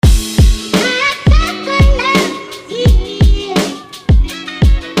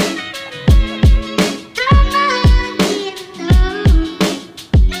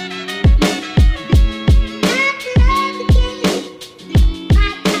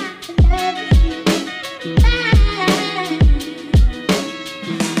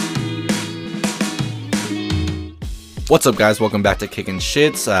What's up, guys? Welcome back to Kickin'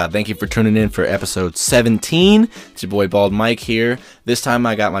 Shits. Thank you for tuning in for episode 17. It's your boy Bald Mike here. This time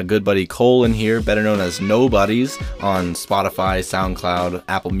I got my good buddy Cole in here, better known as Nobodies, on Spotify, SoundCloud,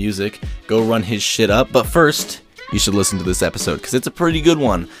 Apple Music. Go run his shit up. But first, you should listen to this episode because it's a pretty good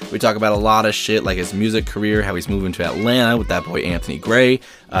one. We talk about a lot of shit like his music career, how he's moving to Atlanta with that boy Anthony Gray.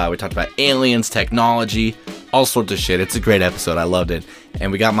 We talked about aliens, technology, all sorts of shit. It's a great episode. I loved it. And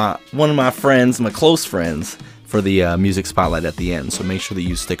we got one of my friends, my close friends, for the music spotlight at the end, so make sure that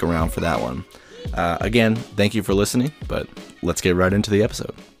you stick around for that one. Again, thank you for listening, but let's get right into the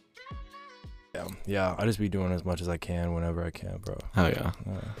episode. Yeah, I just be doing as much as I can whenever I can, bro. Oh yeah.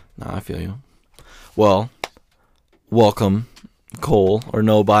 Nah, I feel you. Well, welcome, Cole, or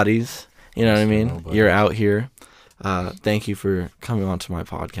Nobodies. You know what I mean? Nobody. You're out here. Thank you for coming on to my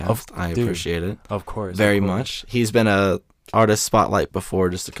podcast. I appreciate it. Of course. Very much. He's been a artist spotlight before,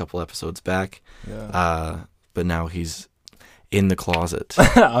 just a couple episodes back. Yeah. But now he's in the closet.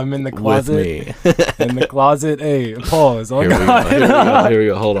 I'm in the closet. With me. In the closet. Hey, pause. Oh, here God. Here we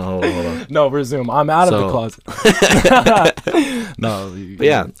go. Hold on. No, resume. I'm out of the closet. No. But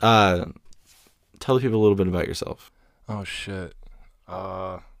yeah, tell the people a little bit about yourself. Oh, shit.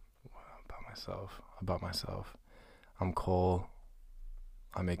 About myself. I'm Cole.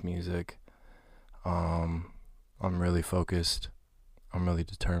 I make music. I'm really focused. I'm really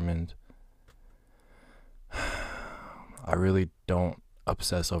determined. I really don't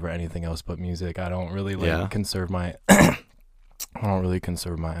obsess over anything else but music. I don't really conserve my I don't really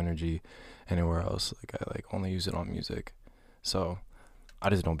conserve my energy anywhere else. Like I only use it on music. So I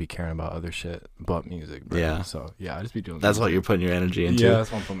just don't be caring about other shit but music, bro. Yeah. So yeah, I just be doing That's music. what you're putting your energy into. Yeah,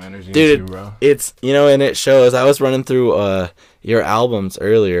 that's what I'm putting my energy into, bro. It's, and it shows. I was running through your albums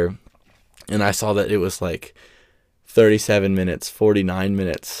earlier, and I saw that it was like 37 minutes, 49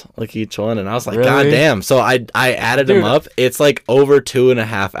 minutes, like each one, and I was like, really? God damn. So I added them up. It's like over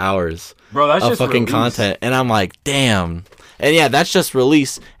 2.5 hours, bro. That's of just fucking release. content, and I'm like, damn. And yeah, that's just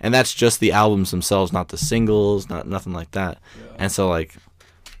release, and that's just the albums themselves, not the singles, nothing like that. Yeah. And so like,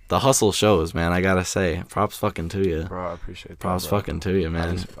 the hustle shows, man. I gotta say, props fucking to you, bro. I appreciate that. Props fucking to you,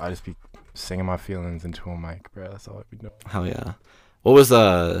 man. I just be singing my feelings into a mic, bro. That's all I be doing. Hell yeah. What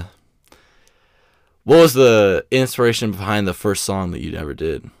was the inspiration behind the first song that you ever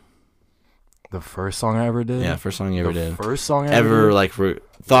did? The first song I ever did? Yeah, first song you ever did. First song I ever did? like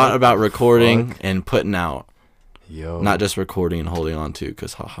thought about recording and putting out. Yo. Not just recording and holding on to,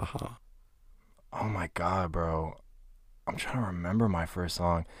 because ha ha ha. Oh my God, bro. I'm trying to remember my first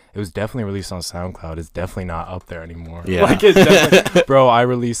song. It was definitely released on SoundCloud. It's definitely not up there anymore. Yeah. Like it's definitely, bro, I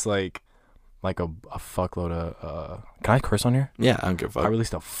released like a fuckload of can I curse on here? Yeah, I don't give a fuck. I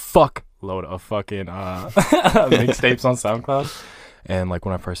released a fuckload of fucking mixtapes on SoundCloud. And like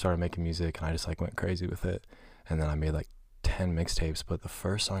when I first started making music, and I just like went crazy with it. And then I made like 10 mixtapes. But the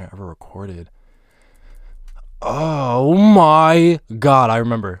first song I ever recorded, oh my God, I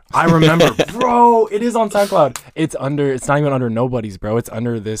remember, bro. It is on SoundCloud. It's not even under Nobody's, bro. It's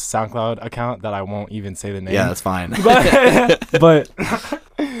under this SoundCloud account that I won't even say the name. Yeah, that's fine.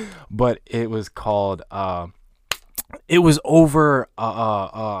 But it was called it was over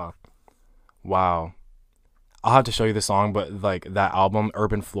wow. I'll have to show you the song, but like that album,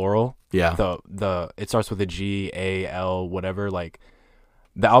 Urban Floral. Yeah. It starts with a GAL whatever. Like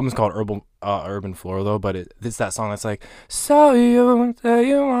the album's called Urban Floral though, but it's that song that's like, so you say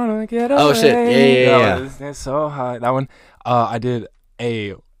you wanna get away. Oh shit, yeah. It's so high. That one. I did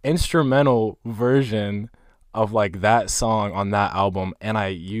a instrumental version of like that song on that album, and I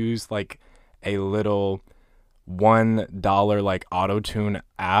used like a little $1 like auto-tune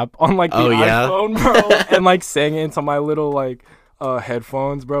app on like the iPhone, bro, and like sang it into my little like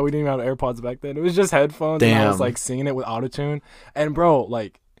headphones, bro. We didn't even have AirPods back then. It was just headphones. Damn. And I was like singing it with auto-tune, and bro,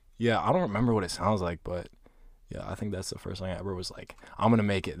 like, yeah, I don't remember what it sounds like, but yeah, I think that's the first thing I ever was like, I'm gonna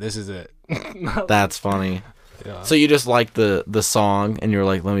make it. This is it. That's funny. Yeah. So you just liked the song, and you're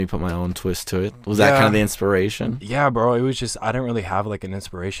like, let me put my own twist to it. Was that kind of the inspiration? Yeah, bro. It was just, I didn't really have like an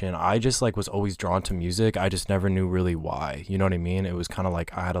inspiration. I just like was always drawn to music. I just never knew really why. You know what I mean? It was kind of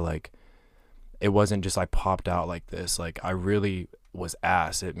like I had to like, it wasn't just I popped out like this. Like I really was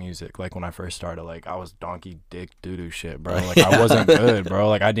ass at music. Like when I first started, like I was donkey dick doo-doo shit, bro. Like I wasn't good, bro.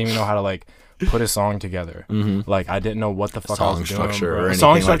 Like I didn't even know how to like put a song together. Mm-hmm. Like I didn't know what the fuck I was doing, bro.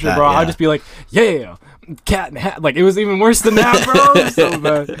 Song structure, like that, bro. yeah. I'd just be like, yeah, cat and hat. Like it was even worse than that, bro. It was so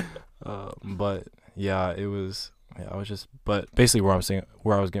bad. But yeah, it was. Yeah, I was just. But basically, where I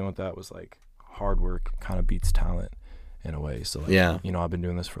was getting with that was like hard work kind of beats talent in a way. So like, yeah, you know, I've been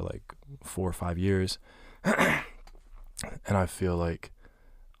doing this for like 4 or 5 years, and I feel like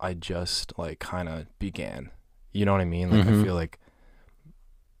I just like kind of began You know what I mean? Like, I feel like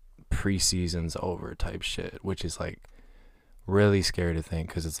preseason's over type shit, which is like really scary to think,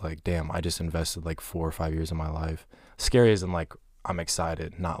 because it's like, damn, I just invested like 4 or 5 years of my life. Scary as in like I'm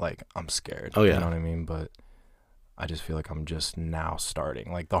excited, not like I'm scared. Oh yeah. You know what I mean? But I just feel like I'm just now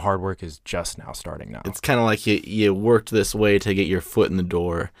starting. Like the hard work is just now starting now. It's kind of like you worked this way to get your foot in the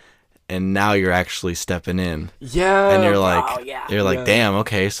door, and now you're actually stepping in. Yeah. And you're like, damn,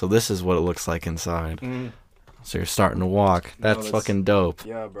 okay, so this is what it looks like inside. So you're starting to walk. That's fucking dope.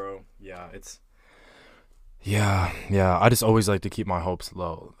 Yeah, bro. Yeah, it's. Yeah. I just always like to keep my hopes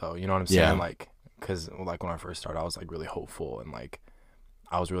low, though. You know what I'm saying? Yeah. Like, because like when I first started, I was like really hopeful, and like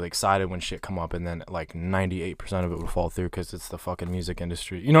I was really excited when shit come up, and then like 98% of it would fall through because it's the fucking music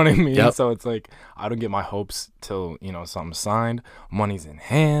industry. You know what I mean? Yep. So it's like I don't get my hopes till, you know, something's signed, money's in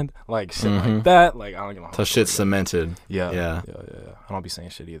hand, like shit like that. Like I don't get my hopes. So shit's cemented. Yeah. I don't be saying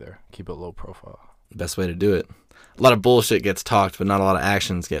shit either. Keep it low profile. Best way to do it. A lot of bullshit gets talked, but not a lot of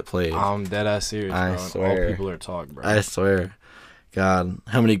actions get played. I'm dead ass serious, bro. I swear. All people are talk, bro. I swear. God,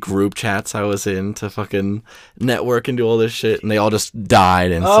 how many group chats I was in to fucking network and do all this shit, and they all just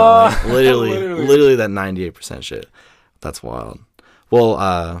died instantly. Literally that 98% shit. That's wild.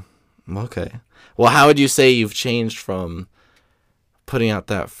 Well, okay. Well, how would you say you've changed from putting out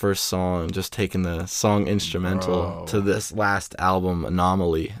that first song, just taking the song instrumental, to this last album,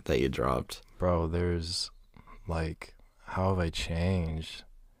 Anomaly, that you dropped? Bro, there's like, how have I changed?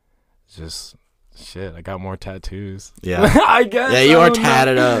 Just shit, I got more tattoos. Yeah. I guess. Yeah, you are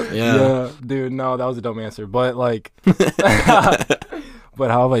tatted up. Yeah. Dude, no, that was a dumb answer. But like, but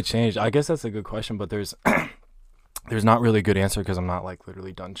how have I changed? I guess that's a good question, but there's not really a good answer because I'm not like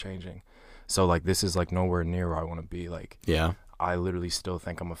literally done changing. So like, this is like nowhere near where I want to be. Like, yeah, I literally still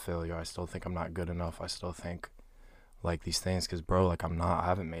think I'm a failure. I still think I'm not good enough. I still think like these things, because bro, like I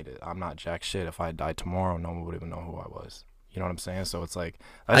haven't made it. I'm not jack shit. If I died tomorrow, no one would even know who I was. You know what I'm saying? So it's like,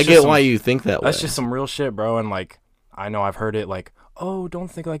 I get why you think that way. That's just some real shit, bro. And like, I know I've heard it like, oh, don't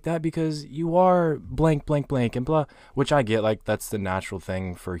think like that because you are blank, blank, blank, and blah, which I get. Like, that's the natural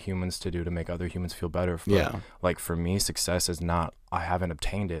thing for humans to do to make other humans feel better. But, yeah. Like, for me, success is not, I haven't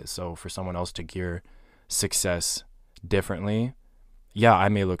obtained it. So for someone else to gear success differently, yeah, I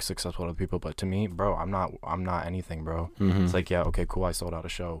may look successful to other people, but to me, bro, I'm not anything, bro. It's like, yeah, okay, cool, I sold out a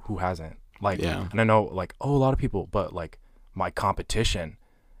show. Who hasn't? Like, yeah. And I know, like, oh, a lot of people, but like, my competition,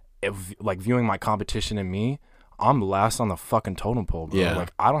 like viewing my competition and me, I'm last on the fucking totem pole, bro. Yeah.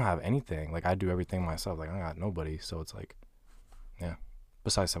 Like, I don't have anything. Like, I do everything myself. Like, I got nobody. So it's like, yeah.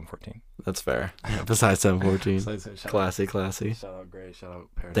 Besides 714. That's fair. Yeah, besides 714. Classy. Shout out Gray. Shout out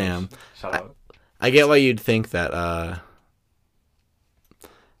Paradise. Damn. Shout out. I get why you'd think that,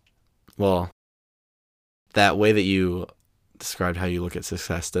 well, that way that you described how you look at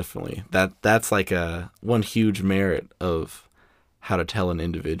success differently, that's like one huge merit of how to tell an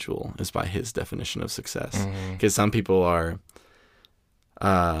individual is by his definition of success, because some people are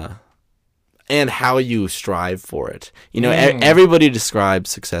and how you strive for it, you know. Everybody describes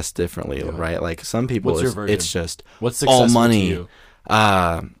success differently, right? Like some people it's just what's all successful money to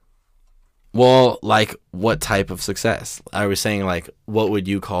you? Well, like, what type of success? I was saying, like, what would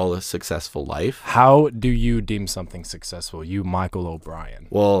you call a successful life? How do you deem something successful? You, Michael O'Brien.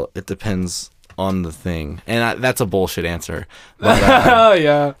 Well, it depends on the thing. And that's a bullshit answer. But,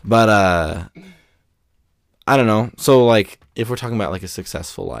 yeah. But, I don't know. So, like, if we're talking about, like, a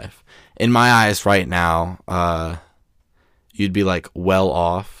successful life, in my eyes right now, you'd be, like, well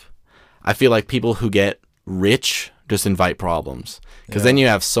off. I feel like people who get rich just invite problems, because then you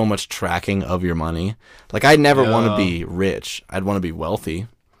have so much tracking of your money. Like, I'd never want to be rich. I'd want to be wealthy.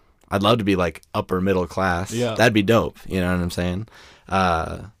 I'd love to be like upper middle class. Yeah, that'd be dope. You know what I'm saying?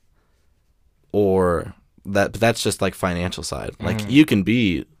 Or that, but that's just like financial side. Like, you can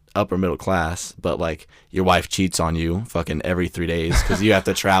be upper middle class, but like your wife cheats on you fucking every 3 days because you have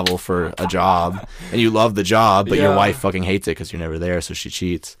to travel for a job, and you love the job, but your wife fucking hates it because you're never there, so she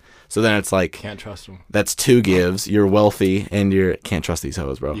cheats. So then it's like, can't trust them. That's two gives. You're wealthy and you can't trust these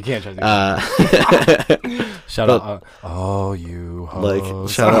hoes, bro. You can't trust these hoes. Shout out, oh, you hoes. Like,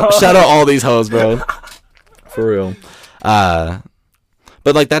 shout out all these hoes, bro. For real. But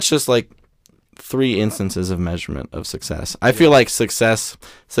like, that's just like 3 instances of measurement of success. I feel like success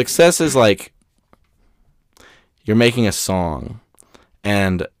is like, you're making a song,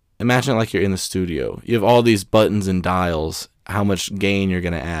 and imagine like you're in the studio. You have all these buttons and dials, how much gain you're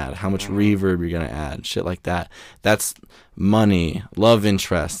gonna add, how much reverb you're gonna add, shit like that. That's money, love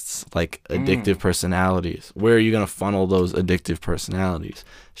interests, like addictive personalities. Where are you gonna funnel those addictive personalities?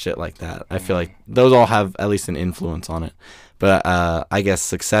 Shit like that. I feel like those all have at least an influence on it. But I guess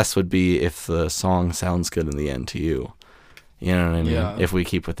success would be if the song sounds good in the end to you. You know what I mean? Yeah. If we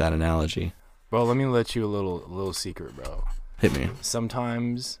keep with that analogy. Bro, let me let you a little secret, bro. Hit me.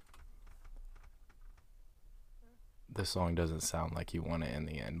 Sometimes the song doesn't sound like you want it in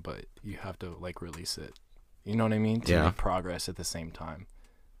the end, but you have to like release it. You know what I mean? To make progress at the same time.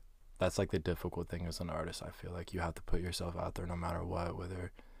 That's like the difficult thing as an artist. I feel like you have to put yourself out there no matter what,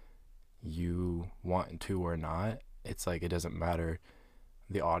 whether you want to or not. It's like it doesn't matter.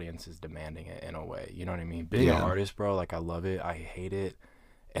 The audience is demanding it in a way. You know what I mean? Being an artist, bro, like I love it. I hate it.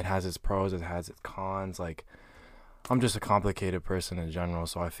 It has its pros. It has its cons. Like I'm just a complicated person in general,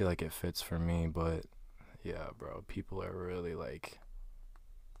 so I feel like it fits for me. But yeah, bro, people are really like.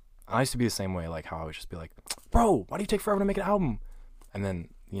 I used to be the same way, like how I would just be like, bro, why do you take forever to make an album? And then,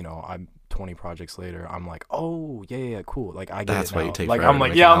 you know, I'm 20 projects later, I'm like, oh, yeah, cool. Like, I get that's it why now. you take like, forever I'm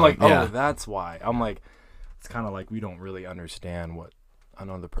like, to make yeah, an I'm like, album. oh, that's why. I'm like, it's kind of like we don't really understand what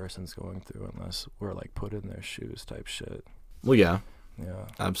another person's going through unless we're like put in their shoes type shit. Well, yeah. Yeah.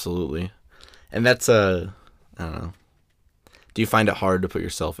 Absolutely. And that's I don't know. Do you find it hard to put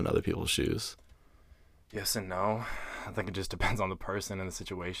yourself in other people's shoes? Yes and no. I think it just depends on the person and the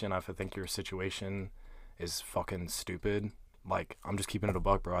situation. If I think your situation is fucking stupid, like, I'm just keeping it a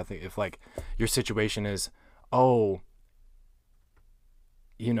buck, bro. I think if, like, your situation is, oh,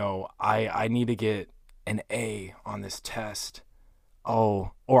 you know, I need to get an A on this test.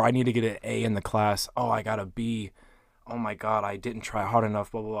 Oh, or I need to get an A in the class. Oh, I got a B. Oh, my God, I didn't try hard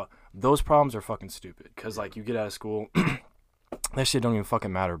enough, blah, blah, blah. Those problems are fucking stupid because, like, you get out of school... That shit don't even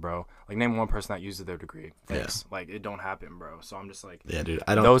fucking matter, bro. Like, name one person that uses their degree. Thanks. Yeah. Like, it don't happen, bro. So I'm just like, yeah, dude.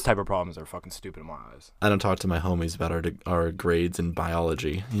 Those type of problems are fucking stupid in my eyes. I don't talk to my homies about our grades in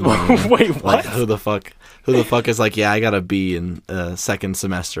biology. You know what I mean? Wait, what? Like, who the fuck is like, yeah, I got a B in second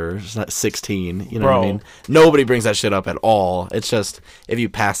semester, 16. You know what I mean? Nobody brings that shit up at all. It's just if you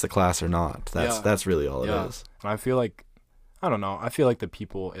pass the class or not. That's really all it is. And I feel like, I don't know. I feel like the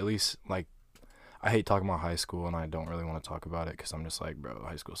people, at least like. I hate talking about high school, and I don't really want to talk about it because I'm just like, bro,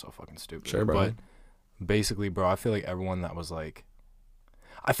 high school's so fucking stupid. Sure, bro. But basically, bro, I feel like everyone that was like,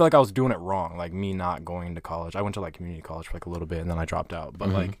 I feel like I was doing it wrong. Like, me not going to college. I went to, like, community college for, like, a little bit, and then I dropped out. But,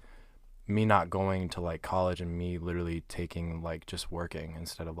 like, me not going to, like, college and me literally taking, like, just working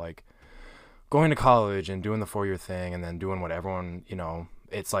instead of, like, going to college and doing the 4-year thing and then doing what everyone, you know,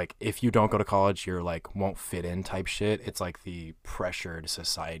 it's like if you don't go to college, you're like won't fit in type shit. It's like the pressured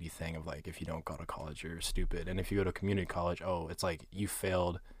society thing of like if you don't go to college, you're stupid. And if you go to community college, oh, it's like you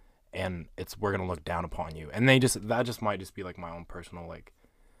failed and we're gonna look down upon you. And that just might just be like my own personal like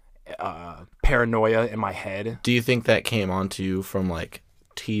paranoia in my head. Do you think that came onto you from like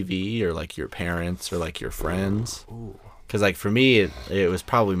TV or like your parents or like your friends? Because like for me, it was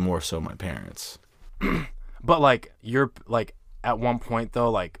probably more so my parents. But like you're like. At one point, though,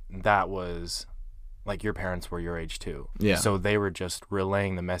 like, that was, like, your parents were your age, too. Yeah. So they were just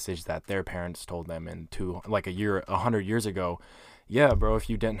relaying the message that their parents told them like, 100 years ago. Yeah, bro, if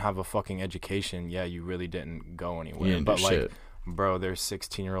you didn't have a fucking education, yeah, you really didn't go anywhere. You didn't but, do like, shit. Bro, there's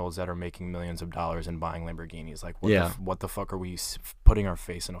 16-year-olds that are making millions of dollars and buying Lamborghinis. Like, what the fuck are we putting our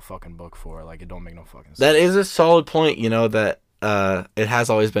face in a fucking book for? Like, it don't make no fucking sense. That is a solid point, you know, that it has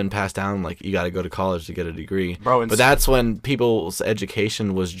always been passed down, like, you got to go to college to get a degree. Bro, but that's when people's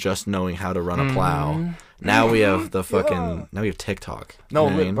education was just knowing how to run a plow. Now we have the fucking, now we have TikTok. No, you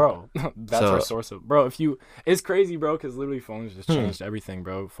know what I mean? bro, that's our source of, bro, it's crazy, bro, because literally phones just changed everything,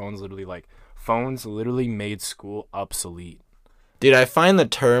 bro. Phones literally made school obsolete. Dude, I find the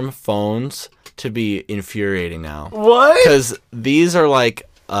term phones to be infuriating now. What? Because these are like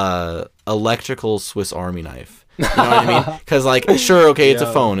electrical Swiss Army knife. You know what I mean? Because, like, sure, okay, it's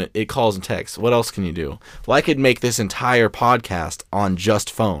a phone. It calls and texts. What else can you do? Well, I could make this entire podcast on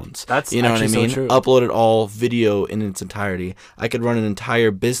just phones. That's you know what I mean? So true. Upload it all, video in its entirety. I could run an entire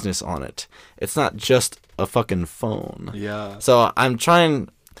business on it. It's not just a fucking phone. Yeah. So I'm trying...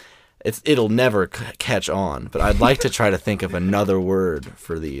 It'll never catch on, but I'd like to try to think of another word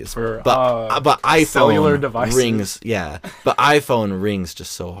for these. But iPhone cellular devices. rings, but iPhone rings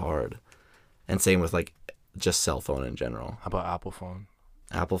just so hard. And same with, like, just cell phone in general. How about Apple phone?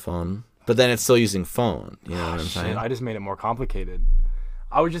 Apple phone. But then it's still using phone. You know what I'm saying? I just made it more complicated.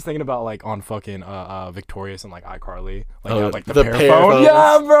 I was just thinking about like on fucking Victorious and like iCarly. Like, the pair phone. Phones.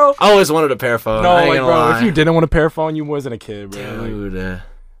 Yeah, bro. I always wanted a pair phone. No, I ain't like, gonna bro, lie. if you didn't want a pair phone, you wasn't a kid, bro. Dude.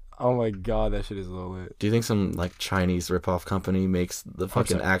 Oh my god, that shit is a little lit. Do you think some like Chinese ripoff company makes the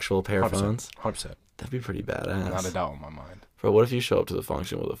fucking 100%. actual pair of phones? 100%. That'd be pretty badass. Not a doubt in my mind. Bro, what if you show up to the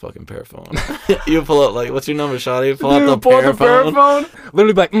function with a fucking pair phone? You pull up, like, what's your number, shawty? Pull Dude, up the pair phone.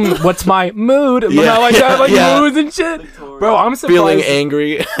 Literally be like, what's my mood? Yeah, Like that, like yeah. moods and shit. Bro, I'm surprised. Feeling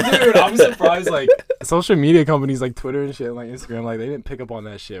angry. Dude, I'm surprised, like, social media companies like Twitter and shit, and, like Instagram, like, they didn't pick up on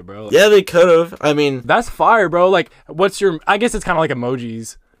that shit, bro. Like, Yeah, they could have. I mean, that's fire, bro. Like, I guess it's kind of like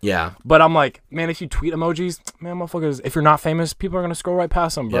emojis. yeah. But I'm like, man, if you tweet emojis, man, motherfuckers, if you're not famous, people are going to scroll right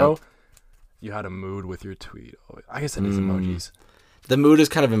past them, bro. Yep. You had a mood with your tweet. Oh, I guess it is emojis. The mood is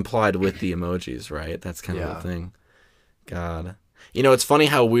kind of implied with the emojis, right? That's kind of Yeah. the thing. God. You know, it's funny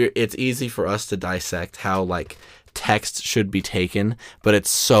how it's easy for us to dissect how, like, text should be taken, but it's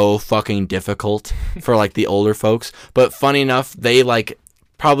so fucking difficult for, like, the older folks. But funny enough, they, like,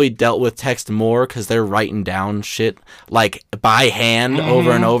 probably dealt with text more because they're writing down shit, like, by hand over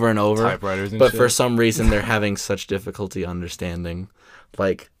and over and over. Typewriters and But shit. for some reason, they're having such difficulty understanding,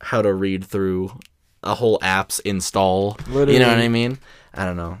 like, how to read through a whole app's install. Literally. You know what I mean? I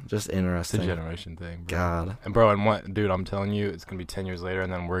don't know. Just It's a interesting. generation thing, bro. God. And bro, and what, dude? I'm telling you, it's gonna be 10 years later,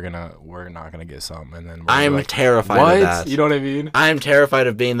 and then we're not gonna get something, and then I'm like, terrified what? of that. You know what I mean? I'm terrified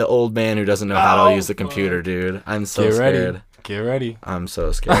of being the old man who doesn't know how to use the fuck. computer, dude. I'm so Get scared. ready. Get ready. I'm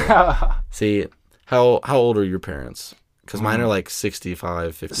so scared. See, how old are your parents? Because mine are like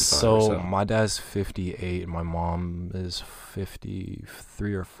 65, 55 So, or so. my dad's 58, and my mom is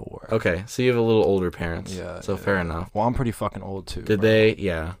 53 or 4. Okay, so you have a little older parents. Yeah. So fair enough. Well, I'm pretty fucking old too. Did bro. they?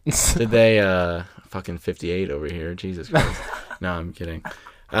 Yeah. Did they? Fucking 58 over here. Jesus Christ. No, I'm kidding.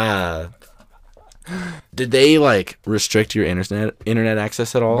 Did they like restrict your internet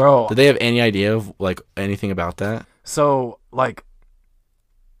access at all? Bro. Did they have any idea of like anything about that? So, like,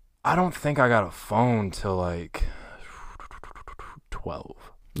 I don't think I got a phone till like 12.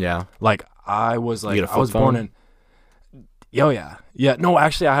 Yeah. Like, I was like, You get a I was flip born phone? in. Oh yeah, yeah. No,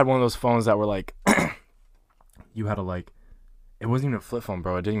 actually, I had one of those phones that were like, you had to like, it wasn't even a flip phone,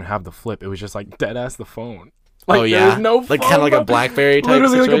 bro. It didn't even have the flip. It was just like dead ass the phone. Like, oh there yeah. was no like phone, kind of like bro. a BlackBerry type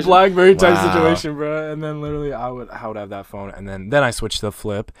Literally situation? like a BlackBerry type Wow. situation, bro. And then literally I would have that phone, and then I switched to the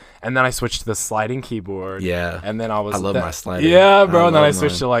flip, and then I switched to the sliding keyboard. Yeah. And then I love my sliding. Yeah, bro. I And then I love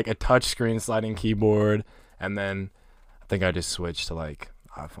switched mine. to like a touchscreen sliding keyboard, and then I think I just switched to like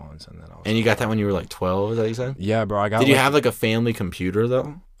iPhones, and then I was. And you got that when you were like 12, is that what you said? Yeah, bro. I got. Did you like- have like a family computer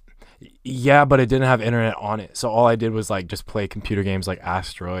though? Yeah, but it didn't have internet on it, so all I did was like just play computer games like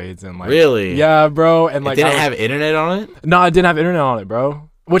Asteroids and like. Really? Yeah, bro. And like It didn't I was- have internet on it? No, it didn't have internet on it, bro.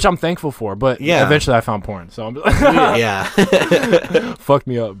 Which I'm thankful for, but Yeah. eventually I found porn, so I'm Yeah. fuck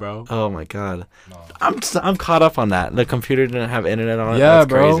me up, bro. Oh my god. I'm caught up on that. The computer didn't have internet on it. Yeah, That's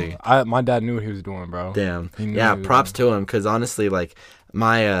bro. crazy. My dad knew what he was doing, bro. Damn. He knew Yeah, what he was props to him because honestly, like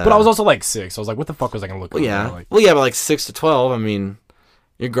my. But I was also like 6. I was like, what the fuck was I gonna look? Well, up, yeah. bro? Like, Well, yeah, but like 6 to 12. I mean,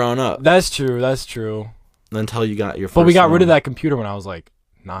 you're growing up that's true. That's true. until you got your. First But we got rid phone. of that computer when I was like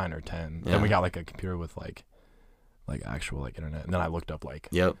 9 or 10. Yeah. Then we got like a computer with like actual like internet, and then I looked up like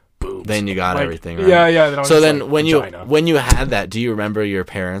Yep. boobs. Then you got Like, everything. Right? Yeah, yeah. Then I was So just then like, vagina. when you had that, do you remember your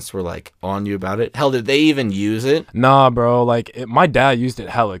parents were like on you about it? Hell, did they even use it? Nah, bro. Like my dad used it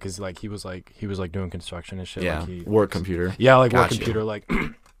hella because like he was like doing construction and shit. Yeah. Like, he, Work computer. Yeah, like work Gotcha. computer. Like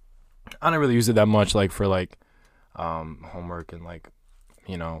I didn't really use it that much. Like for like homework and like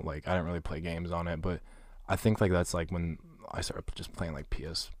like I didn't really play games on it. But I think like that's like when I started just playing like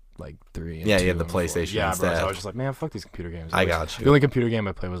PS like 3. And Yeah, 2 you had the and 4. PlayStation Yeah, bro. instead. So I was just like, man, fuck these computer games. I Like, got The you. only computer game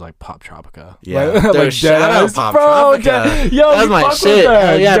I played was like Pop Tropica. Yeah. like, Dude, like shout out deadass. Pop Bro, Tropica. Yo, That was we my fuck with shit. that.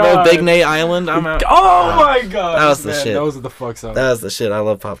 Hell yeah, bro. God. Big Nate Island. I'm out. Oh my god. That was the man, shit. Those are the fuck songs. That was the shit. I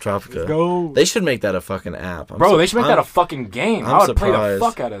love Pop Tropica. Go. They should make that a fucking app. Bro, they should make that a fucking game. I'm I would play the surprised.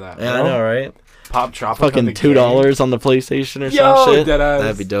 fuck out of that. Yeah, I bro. know, right? Pop Tropica. Fucking the $2 on the PlayStation or Yo, some shit. deadass.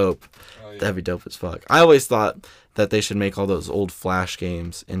 That'd be dope. Oh, yeah. That'd be dope as fuck. I always thought that they should make all those old Flash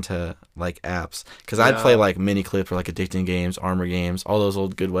games into like apps because I'd Yeah. play like mini clip or like addicting games, armor games, all those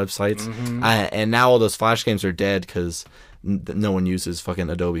old good websites. Mhm. And now all those Flash games are dead because no one uses fucking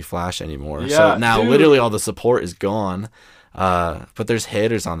Adobe Flash anymore. Yeah, So now dude. literally all the support is gone. But there's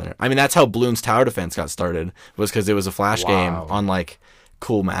headers on there. I mean, that's how Bloons Tower Defense got started, was because it was a Flash game Wow. on like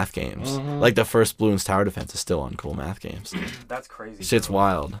cool math games. Mhm. Like the first Bloons Tower Defense is still on cool math games. That's crazy. Shit's bro.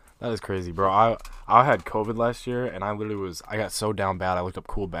 wild. That is crazy, bro. I had COVID last year, and I got so down bad. I looked up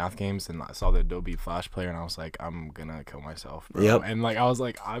cool math games, and I saw the Adobe Flash player, and I was like, I'm gonna kill myself, bro. Yep. And like I was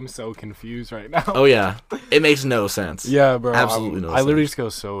like, I'm so confused right now. Oh yeah, it makes no sense. Yeah, bro. Absolutely no I literally sense. just go,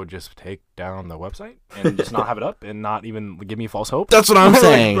 so just take down the website and just not have it up and not even give me false hope. That's what I'm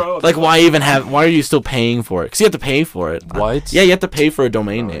saying. Bro, like, why are you still paying for it? Because you have to pay for it. What? Yeah, you have to pay for a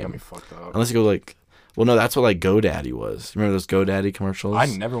domain Got name. me fucked up. Unless you go like, well, no, that's what like GoDaddy was. Remember those GoDaddy commercials? I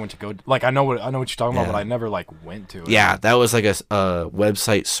never went to go. Like, I know what you're talking about, but I never like went to it. Yeah, that was like a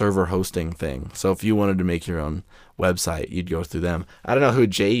website server hosting thing. So if you wanted to make your own website, you'd go through them. I don't know who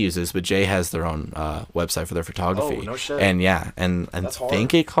Jay uses, but Jay has their own website for their photography. Oh, no shit. And yeah, and I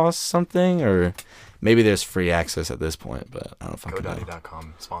think it costs something, or maybe there's free access at this point, but I don't fucking know.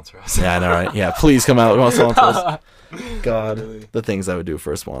 GoDaddy.com sponsor us. Yeah, I know, right? Yeah, please come out and sponsor us. God, really? The things I would do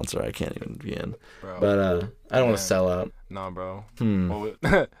for a sponsor, I can't even begin. Bro, but I don't want to sell out. No, bro.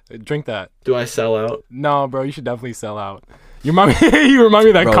 Well, drink that. Do I sell out? No, bro. You should definitely sell out. You remind me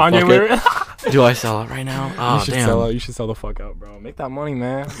of that Kanye lyric. Do I sell out right now? Oh, you should damn. Sell out. You should sell the fuck out, bro. Make that money,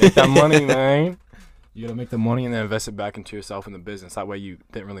 man. Make that money, man. You gotta make the money and then invest it back into yourself in the business. That way you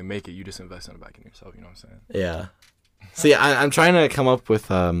didn't really make it. You just invest it back in yourself. You know what I'm saying? Yeah. See, I'm trying to come up with.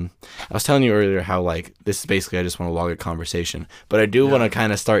 I was telling you earlier how like this is basically I just want to log a conversation, but I do want to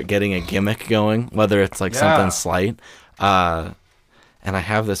kind of start getting a gimmick going, whether it's like something slight. And I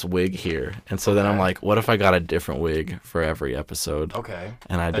have this wig here, and so then I'm like, what if I got a different wig for every episode? Okay.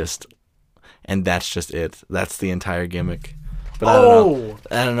 And and that's just it. That's the entire gimmick. But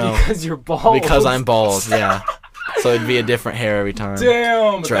I don't know. Because you're bald. Because I'm bald. Yeah. So it'd be a different hair every time.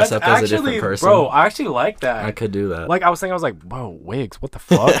 Damn. Dress up as a different person. Bro, I actually like that. I could do that. Like, I was like, bro, wigs, what the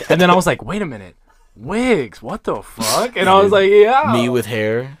fuck? And then I was like, wait a minute. Wigs, what the fuck? And I was like, yeah. Me with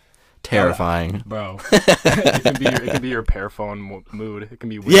hair? Terrifying. Bro. It can be your Pearphone mood. It can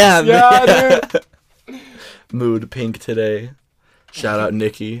be wigs. Yeah, dude. Mood pink today. Shout out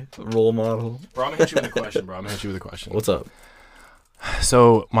Nikki, role model. Bro, I'm going to hit you with a question. What's up?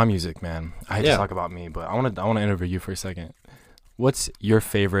 So, my music, man. I hate to talk about me, but I want to interview you for a second. What's your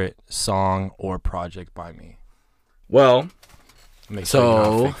favorite song or project by me? Well, Make sure you're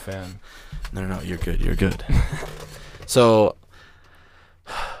not a fake fan. No, you're good. So,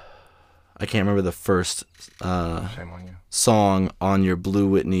 I can't remember the first Shame on you. song on your Blue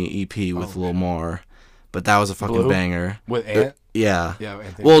Whitney EP with Lil Mar, but that was a fucking banger. With Ant? Yeah. Yeah,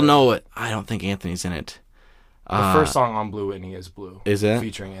 Anthony. Well, no, I don't think Anthony's in it. The first song on Blue Whitney is Blue. Is it?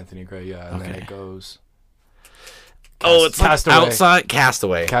 Featuring Anthony Gray, yeah. And then it goes... It's Castaway. Outside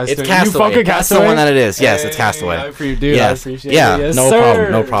Castaway. It's You Castaway. fucking That's the Castaway? one that it is. Yes, it's Castaway. I appreciate I appreciate yeah, it. Yes, no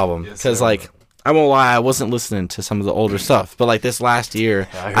sir. problem. Because sir. like, I won't lie, I wasn't listening to some of the older stuff, but like this last year,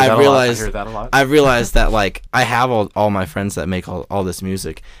 I hear realized that a lot. I realized that like I have all my friends that make all this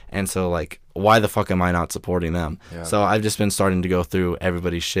music, and so like why the fuck am I not supporting them? Yeah. So I've just been starting to go through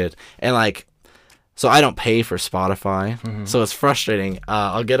everybody's shit, and like. So I don't pay for Spotify, so it's frustrating.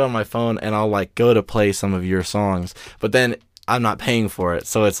 I'll get on my phone and I'll like go to play some of your songs, but then I'm not paying for it,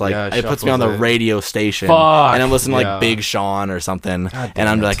 so it's like it puts me on the radio station, and I'm listening to like Big Sean or something, and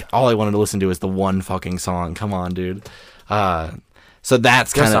I'm like, all I wanted to listen to is the one fucking song. Come on, dude. So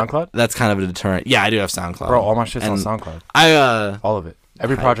that's kind of a deterrent. Yeah, I do have SoundCloud. Bro, all my shit's on SoundCloud. all of it.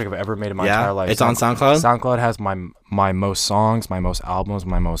 Every project I've ever made in my entire life. It's on SoundCloud? SoundCloud has my most songs, my most albums,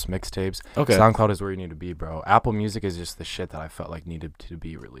 my most mixtapes. Okay. SoundCloud is where you need to be, bro. Apple Music is just the shit that I felt like needed to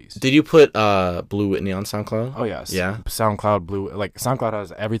be released. Did you put Blue Whitney on SoundCloud? Oh, yes. Yeah? SoundCloud, SoundCloud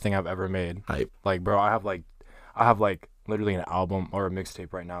has everything I've ever made. Hype. Like, bro, I have literally an album or a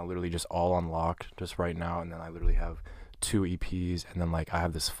mixtape right now, literally just all unlocked just right now, and then I literally have 2 EPs, and then like I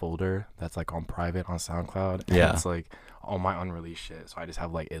have this folder that's like on private on SoundCloud, and it's like all my unreleased shit. So I just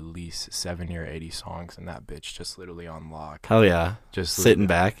have like at least 70 or 80 songs in that bitch just literally on lock. Hell yeah. Just sitting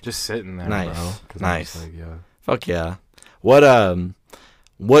back. Just sitting there, nice. bro. Nice. Like, yeah. Fuck yeah. What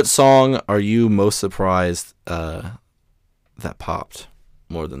song are you most surprised that popped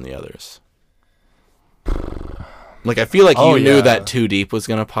more than the others? Like, I feel like you knew that Too Deep was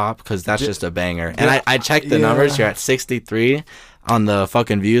going to pop because that's just a banger. And I checked the numbers. You're at 63 on the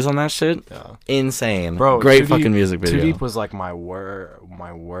fucking views on that shit. Yeah. Insane. Bro, great fucking music video. Too Deep was like my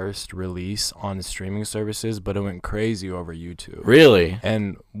worst release on streaming services, but it went crazy over YouTube. Really?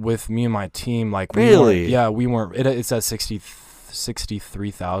 And with me and my team, like... we weren't... It's at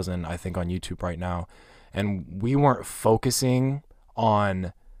 63,000, I think, on YouTube right now. And we weren't focusing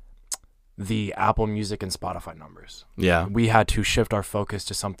on... the Apple Music and Spotify numbers. Yeah. We had to shift our focus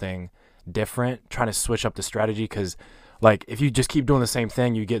to something different, trying to switch up the strategy, because like if you just keep doing the same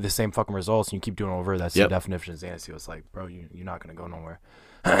thing, you get the same fucking results, and you keep doing it over. That's the definition of insanity. It's like, bro, you're not going to go nowhere.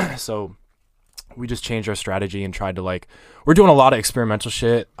 So we just changed our strategy and tried to we're doing a lot of experimental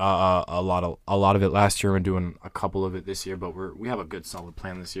shit. A lot of it last year. We're doing a couple of it this year, but we have a good solid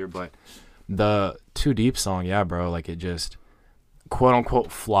plan this year. But the Too Deep song, yeah, bro, like it just... quote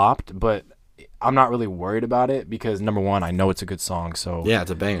unquote flopped, but I'm not really worried about it because number one, I know it's a good song. So yeah,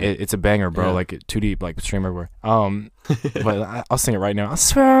 it's a banger. It's a banger, bro. Yeah. Like Too Deep, like stream everywhere. But I'll sing it right now. I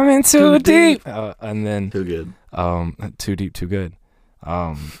swear I'm in too deep. And then too good. Too deep, too good. Dude,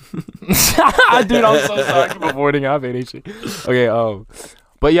 I'm so sorry for avoiding ADHD. Okay,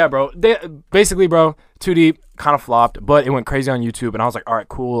 but yeah, bro. Basically, bro, Too Deep kind of flopped, but it went crazy on YouTube, and I was like, all right,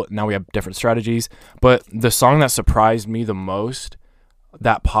 cool. Now we have different strategies. But the song that surprised me the most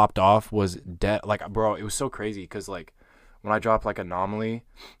that popped off was like, bro, it was so crazy because like when I dropped like Anomaly,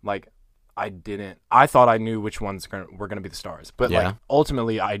 like I thought I knew which ones were gonna be the stars, but like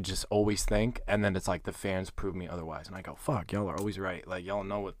ultimately I just always think, and then it's like the fans prove me otherwise, and I go, fuck, y'all are always right. Like y'all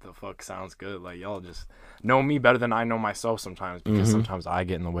know what the fuck sounds good. Like y'all just know me better than I know myself sometimes, because sometimes I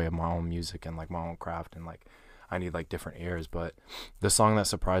get in the way of my own music and like my own craft, and like I need like different ears. But the song that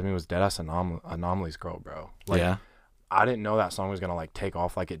surprised me was Deadass Anomaly's Girl, bro. Like, I didn't know that song was gonna like take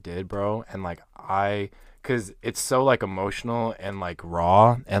off like it did, bro. And like cause it's so like emotional and like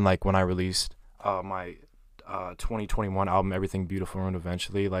raw. And like when I released my 2021 album, Everything Beautiful Ruined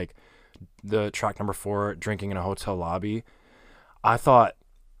Eventually, like the track number 4, Drinking in a Hotel Lobby, I thought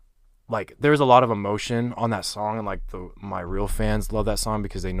like there was a lot of emotion on that song, and like my real fans love that song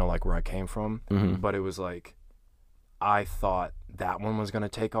because they know like where I came from. But it was like, I thought that one was going to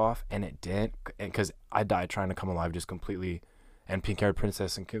take off, and it didn't, because I died trying to come alive just completely, and Pink Haired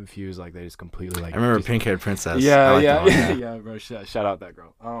Princess and Confused, like they just completely like. I remember Pink Haired Princess. Yeah, yeah, bro. Shout out that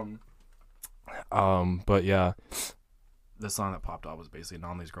girl. But yeah, the song that popped off was basically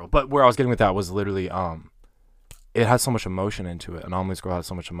Anomaly's Girl. But where I was getting with that was literally, it had so much emotion into it. Anomaly's Girl had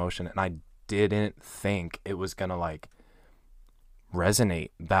so much emotion, and I didn't think it was gonna like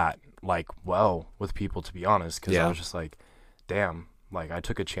resonate that like well with people, to be honest, because I was just like, damn, like I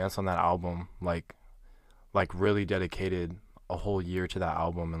took a chance on that album, like really dedicated a whole year to that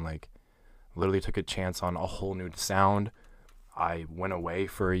album, and like literally took a chance on a whole new sound. I went away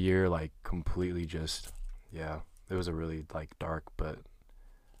for a year, like completely just it was a really like dark but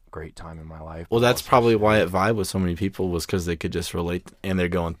great time in my life. Well, that's probably why it vibed with so many people, was because they could just relate, and they're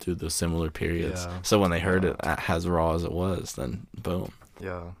going through those similar periods. So when they heard it as raw as it was, then boom.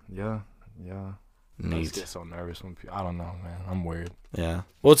 Yeah. Neat. I just get so nervous when people, I don't know, man. I'm weird. Yeah.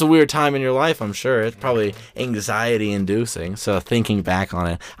 Well, it's a weird time in your life, I'm sure. It's probably anxiety inducing. So thinking back on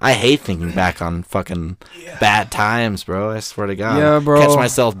it, I hate thinking back on fucking bad times, bro. I swear to God. Yeah, bro. Catch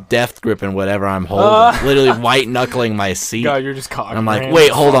myself death gripping whatever I'm holding, literally white knuckling my seat. God, you're just caught. I'm like, wait,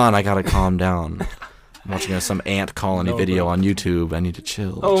 hold on, I gotta calm down. I'm watching some ant colony video on YouTube. I need to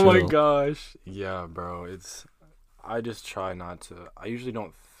chill. Oh my gosh. Yeah, bro. I just try not to. I usually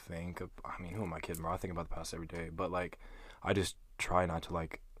don't think of, I mean, who am I kidding, bro? I think about the past every day, but like I just try not to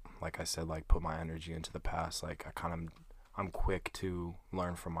like I said, like put my energy into the past. Like I'm quick to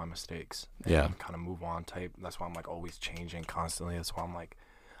learn from my mistakes and kind of move on type. That's why I'm like always changing constantly. That's why I'm like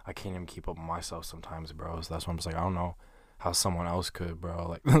I can't even keep up with myself sometimes, bro. So that's why I'm just like, I don't know how someone else could, bro.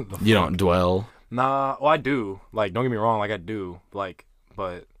 Like you don't dwell. Nah, well I do. Like don't get me wrong, like I do. Like,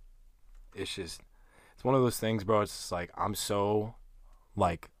 but it's just, it's one of those things, bro. It's just like I'm so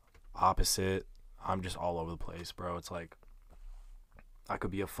like opposite. I'm just all over the place, bro. It's like I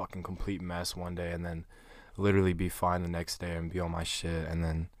could be a fucking complete mess one day and then literally be fine the next day and be on my shit, and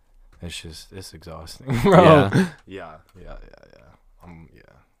then it's exhausting, bro. Yeah.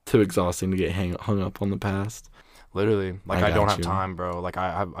 Too exhausting to get hung up on the past. Literally, like I don't have time, bro. Like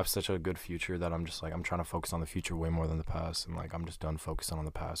I have such a good future that I'm just like, I'm trying to focus on the future way more than the past, and like I'm just done focusing on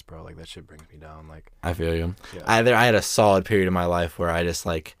the past, bro. Like that shit brings me down. Like I feel you. Yeah. I had a solid period in my life where I just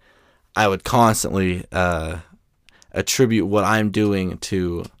like I would constantly attribute what I'm doing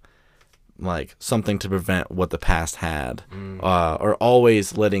to like something to prevent what the past had, or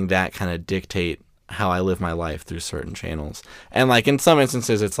always letting that kind of dictate how I live my life through certain channels. And like in some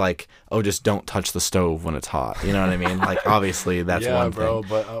instances it's like, oh, just don't touch the stove when it's hot, you know what I mean? Like obviously that's one bro, thing,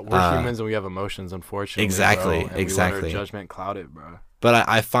 but we're humans and we have emotions, unfortunately. Exactly, bro, and exactly. We let our judgment cloud it, bro. But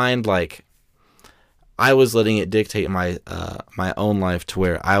I find like I was letting it dictate my my own life to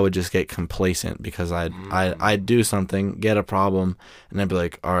where I would just get complacent because I'd do something, get a problem, and I'd be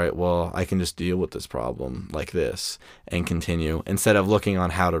like, all right, well, I can just deal with this problem like this and continue, instead of looking on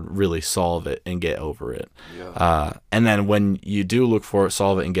how to really solve it and get over it. Yeah. And then when you do look for it,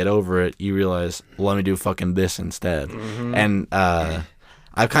 solve it, and get over it, you realize, well, let me do fucking this instead. And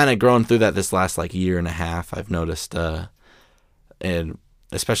I've kind of grown through that this last like year and a half. I've noticed, and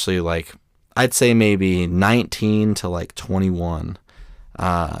especially like, I'd say maybe 19 to like 21,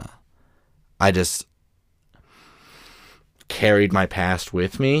 I just carried my past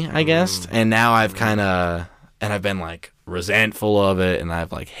with me, I guess. And now I've kind of, and I've been like resentful of it, and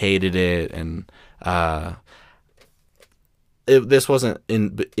I've like hated it, and this wasn't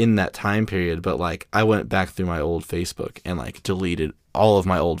in that time period, but like I went back through my old Facebook and like deleted all of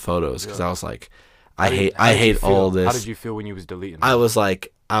my old photos because I was like, I hate all this. How did you feel when you was deleting? I was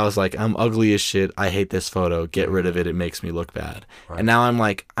like, I'm ugly as shit. I hate this photo. Get rid of it. It makes me look bad. Right. And now I'm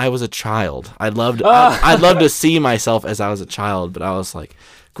like, I was a child. I'd love to see myself as I was a child, but I was like,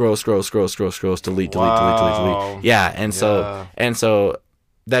 gross, delete. Yeah, and so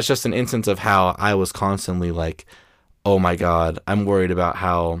that's just an instance of how I was constantly like, oh my God, I'm worried about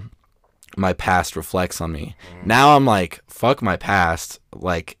how my past reflects on me. Now I'm like, fuck my past.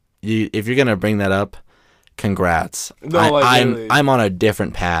 Like, if you're gonna bring that up, congrats. No, I'm on a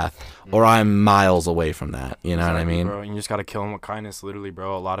different path, or I'm miles away from that. You know what I mean? Bro, you just gotta kill them with kindness, literally,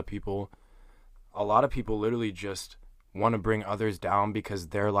 bro. A lot of people literally just want to bring others down because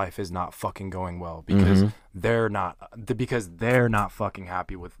their life is not fucking going well, because they're not fucking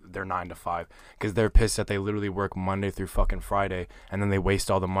happy with their 9 to 5, because they're pissed that they literally work Monday through fucking Friday, and then they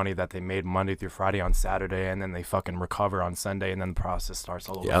waste all the money that they made Monday through Friday on Saturday, and then they fucking recover on Sunday, and then the process starts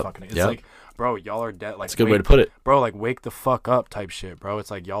all over fucking. It's like, bro, y'all are dead. Like, that's a good way to put it, bro. Like, wake the fuck up type shit, bro.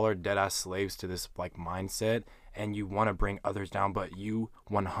 It's like y'all are dead ass slaves to this like mindset, and you want to bring others down, but you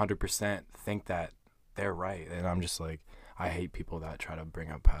 100% think that they're right. And I'm just like, I hate people that try to bring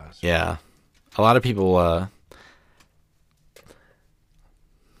up past. Yeah. A lot of people, I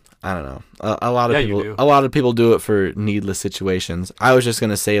don't know. A lot of people do it for needless situations. I was just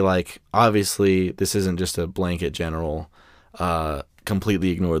going to say, like, obviously this isn't just a blanket general, completely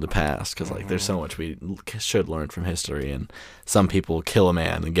ignore the past, because like there's so much we should learn from history, and some people kill a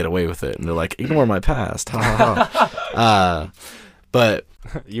man and get away with it, and they're like, ignore my past. Ha ha ha. But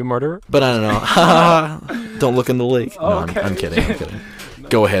you murderer? But I don't know. Don't look in the lake. No, okay. I'm kidding. No.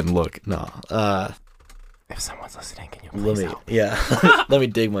 Go ahead and look. No. If someone's listening, can you please help? Yeah. Let me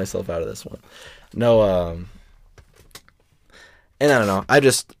dig myself out of this one. No. And I don't know.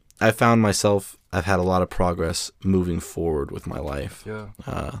 I found myself. I've had a lot of progress moving forward with my life. Yeah.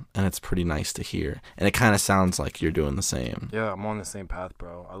 And it's pretty nice to hear. And it kind of sounds like you're doing the same. Yeah, I'm on the same path,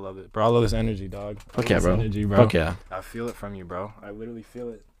 bro. I love it. Bro, I love this energy, dog. Fuck yeah, bro. Energy, bro. Fuck yeah. I feel it from you, bro. I literally feel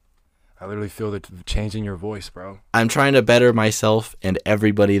it. I literally feel the change in your voice, bro. I'm trying to better myself and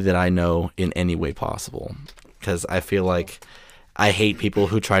everybody that I know in any way possible. Because I feel like I hate people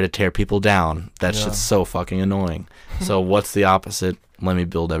who try to tear people down. That shit's so fucking annoying. So what's the opposite? Let me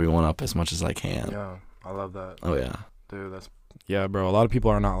build everyone up as much as I can. Yeah, I love that. Oh, yeah. Dude, yeah, bro. A lot of people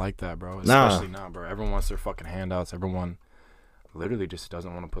are not like that, bro. Especially now, bro. Everyone wants their fucking handouts. Everyone literally just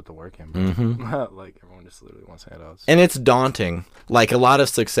doesn't want to put the work in, bro. Like, everyone just literally wants handouts. And it's daunting. Like, a lot of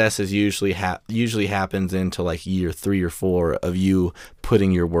success is usually happens into, like, year 3 or 4 of you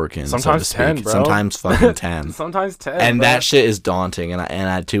putting your work in. Sometimes so 10, bro. Sometimes fucking 10. Sometimes 10, and bro. That shit is daunting, and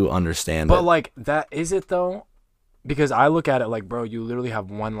I too understand it. But, like, that is it, though? Because I look at it like, bro, you literally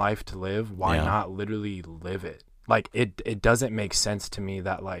have one life to live. Why not literally live it? Like, it doesn't make sense to me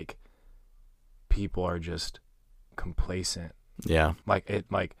that, like, people are just complacent. Yeah. Like,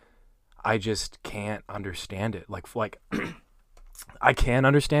 I just can't understand it. Like, I can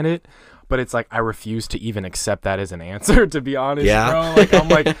understand it, but it's like I refuse to even accept that as an answer, to be honest, bro. Like, I'm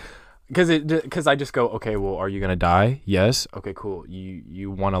like, because I just go, okay, well, are you going to die? Yes. Okay, cool. You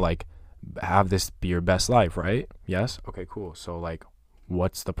want to, like, have this be your best life, right? Yes. Okay, cool. So, like,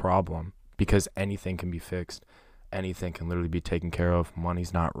 what's the problem? Because anything can be fixed. Anything can literally be taken care of.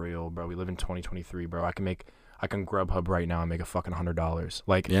 Money's not real, bro. We live in 2023, bro. I can Grubhub right now and make a fucking $100.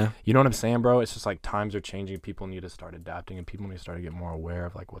 Like, you know what I'm saying, bro? It's just like times are changing. People need to start adapting, and people need to start to get more aware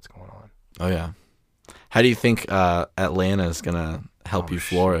of like what's going on. Oh yeah. How do you think Atlanta is gonna help you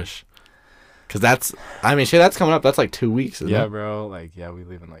flourish? Because that's coming up. That's like 2 weeks, isn't it? Yeah, bro. Like, yeah, we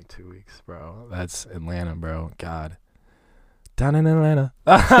leave in like 2 weeks, bro. That's Atlanta, bro. God. Down in Atlanta.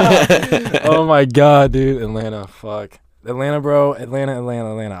 Oh my God, dude. Atlanta. Fuck. Atlanta, bro. Atlanta.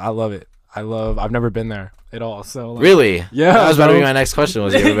 I love it. I've never been there at all. So like, really? Yeah. That was about to be my next question.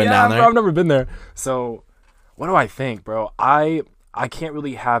 Was you ever been down there? Bro, I've never been there. So what do I think, bro? I can't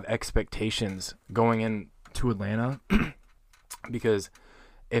really have expectations going into Atlanta because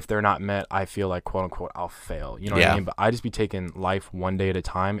if they're not met, I feel like, quote unquote, I'll fail. You know what I mean? But I just be taking life one day at a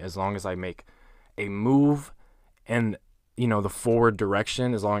time. As long as I make a move and, you know, the forward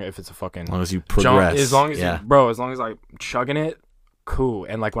direction, as long as it's a fucking... As long as you progress. As long as I'm chugging it, cool.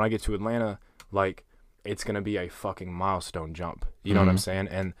 And, like, when I get to Atlanta, like, it's going to be a fucking milestone jump. You know what I'm saying?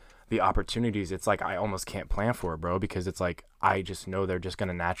 And the opportunities, it's like I almost can't plan for it, bro, because it's like I just know they're just going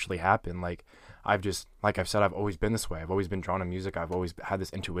to naturally happen. Like, I've said, I've always been this way. I've always been drawn to music. I've always had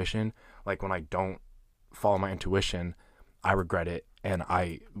this intuition. Like, when I don't follow my intuition, I regret it and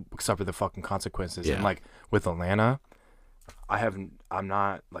I suffer the fucking consequences. Yeah. And like with Atlanta, I'm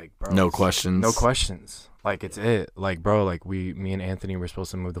not like, bro. No questions. No questions. Like it's it. Like, bro, like me and Anthony were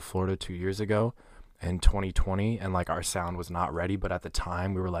supposed to move to Florida 2 years ago in 2020, and like our sound was not ready, but at the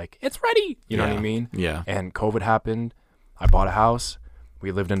time we were like, it's ready. You know what I mean? Yeah. And COVID happened. I bought a house.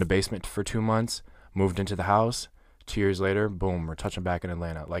 We lived in the basement for 2 months, moved into the house. 2 years later, boom, we're touching back in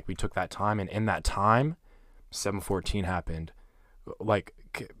Atlanta. Like we took that time, and in that time, 714 happened. Like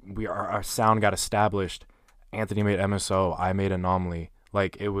our sound got established. Anthony made MSO, I made Anomaly.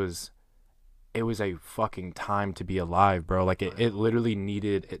 Like it was a fucking time to be alive, bro. Like it literally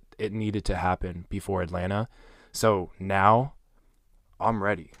needed to happen before Atlanta. So now I'm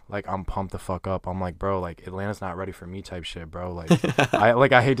ready. Like I'm pumped the fuck up. I'm like, bro, like Atlanta's not ready for me type shit, bro. Like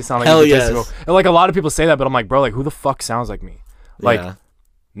I hate to sound like hell egotistical. yes. And like a lot of people say that, but I'm like, bro, like who the fuck sounds like me? Like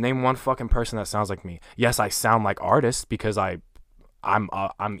name one fucking person that sounds like me. Yes, I sound like artists because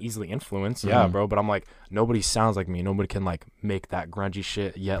I'm easily influenced, bro, but I'm like, nobody sounds like me. Nobody can like make that grungy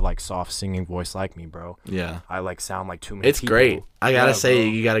shit yet like soft singing voice like me, bro. Yeah, I like sound like too many it's people. Great. I gotta say,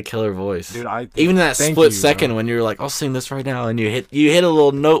 bro. you got a killer voice, dude. Even that split second when you're like, I'll sing this right now, and you hit a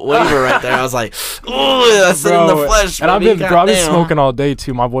little note waver right there. I was like, oh, that's in the flesh. And I've been smoking all day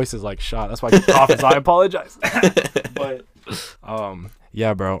too. My voice is like shot. That's why I cough. So I apologize. But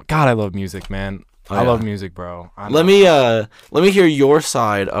yeah, bro. God, I love music, man. I love music, bro. Let me hear your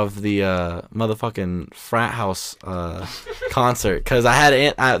side of the motherfucking frat house concert, because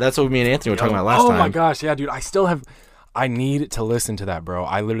that's what me and Anthony were talking about last time. Oh my gosh, yeah, dude. I need to listen to that, bro.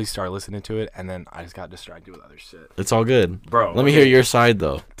 I literally started listening to it, and then I just got distracted with other shit. It's all good, bro. Let me hear your side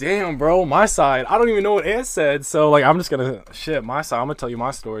though. Damn, bro, my side. I don't even know what Ant said, so like I'm just gonna my side. I'm gonna tell you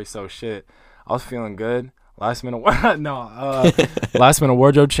my story. So shit, I was feeling good. Last minute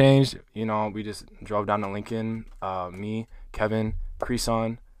wardrobe change. You know, we just drove down to Lincoln. Me, Kevin,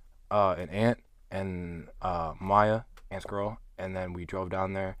 Creason, and Ant, and Maya, Ant's girl, and then we drove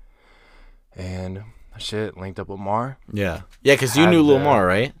down there, and shit linked up with Mar. Yeah, because you knew Lil Mar,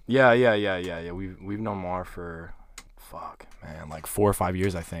 right? Yeah. We've known Mar for like 4 or 5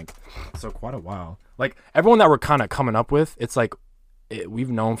 years, I think. So quite a while. Like everyone that we're kind of coming up with, it's like.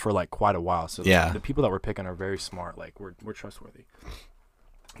 We've known for like quite a while, so the people that we're picking are very smart. Like we're trustworthy.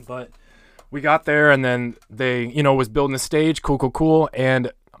 But we got there, and then they, was building the stage, cool.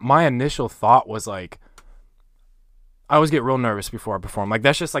 And my initial thought was like, I always get real nervous before I perform. Like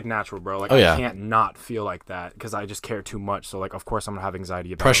that's just like natural, bro. Like I can't not feel like that because I just care too much. So like, of course, I'm gonna have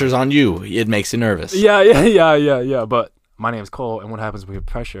anxiety about pressure's on you. It makes you nervous. Yeah. But my name's Cole, and what happens when we have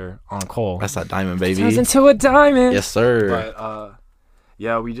pressure on Cole? That's that diamond, baby. Turns into a diamond. Yes, sir. But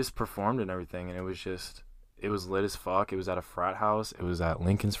yeah, we just performed and everything, and it was lit as fuck. It was at a frat house. It was at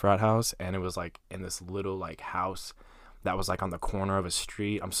Lincoln's frat house, and it was like in this little like house that was like on the corner of a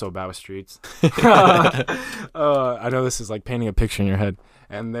street. I'm so bad with streets. I know this is like painting a picture in your head.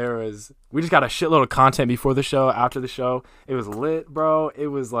 And we just got a shitload of content before the show, after the show. It was lit, bro. It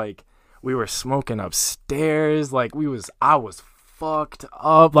was like we were smoking upstairs. Like I was fucked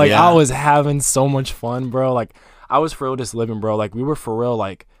up. Like I was having so much fun, bro. Like I was for real just living, bro. Like we were for real.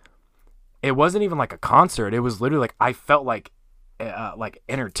 Like it wasn't even like a concert. It was literally like I felt like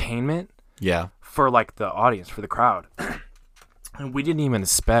entertainment. Yeah. For like the audience, for the crowd. And we didn't even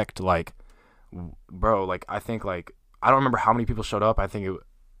expect like, bro. Like I think like I don't remember how many people showed up. I think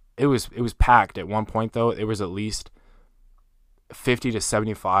it was packed at one point though. It was at least 50 to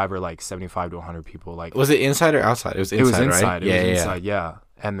 75 or like 75 to 100 people. Like was it inside or outside? It was inside, right? It was inside, yeah.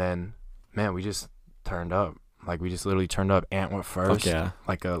 And then man, we just turned up. Like we just literally turned up. Ant went first. Yeah.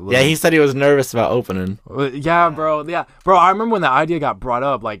 Like a little... Yeah, he said he was nervous about opening. Yeah, bro. Yeah, bro. I remember when the idea got brought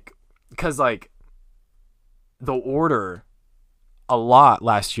up, like, because like the order a lot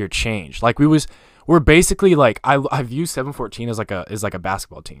last year changed. Like we're basically like I view 714 as like a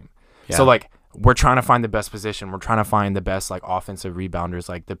basketball team. Yeah. So like we're trying to find the best position. We're trying to find the best like offensive rebounders,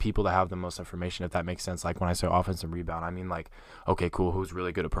 like the people that have the most information, if that makes sense. Like when I say offensive rebound, I mean like, okay, cool. Who's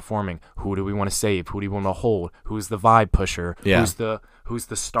really good at performing? Who do we want to save? Who do we want to hold? Who's the vibe pusher? Yeah. Who's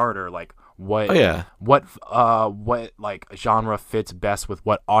the starter? Like what like genre fits best with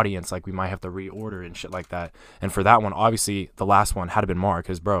what audience? Like we might have to reorder and shit like that. And for that one, obviously the last one had to been Mar,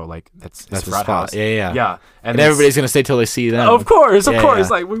 because bro, like that's the frat spot. House. Yeah. And everybody's gonna stay till they see them. Of course.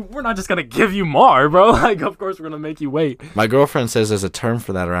 Like we're not just gonna give you Mar, bro. Like of course we're gonna make you wait. My girlfriend says there's a term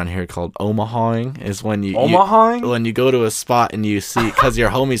for that around here called Omahawing. Is when when you go to a spot and you see, because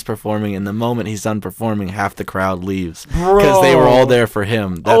your homie's performing, and the moment he's done performing, half the crowd leaves because they were all there for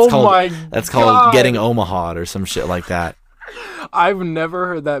him. That's called getting Omahawed or some shit like that. I've never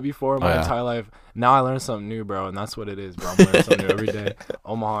heard that before in my yeah. entire life. Now I learned something new, bro, and that's what it is, bro. I'm learning something new every day.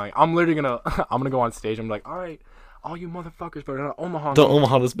 Omaha. I'm literally gonna I'm gonna go on stage. I'm like, all right, all you motherfuckers, bro, Omaha. Don't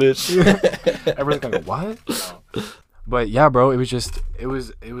Omaha this bitch. Everyone's gonna go, what? No. But yeah, bro, it was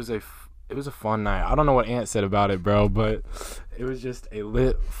a fun night. I don't know what Ant said about it, bro, but it was just a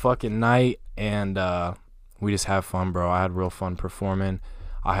lit fucking night, and we just had fun, bro. I had real fun performing.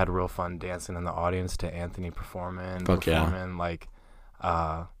 I had real fun dancing in the audience to Anthony performing. Fuck performing. Like,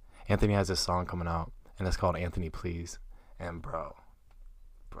 Anthony has this song coming out, and it's called Anthony Please. And bro,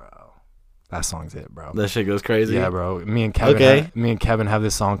 that song's it, bro. That shit goes crazy. Yeah, bro. Me and Kevin have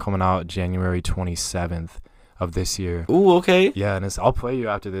this song coming out January 27th of this year. Ooh, okay. Yeah, and I'll play you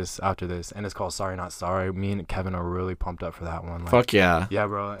after this, and it's called Sorry Not Sorry. Me and Kevin are really pumped up for that one. Like, Fuck yeah. Yeah,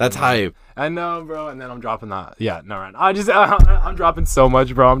 bro. That's hype. I know, bro. And then I'm dropping that. Yeah, no, right. I'm dropping so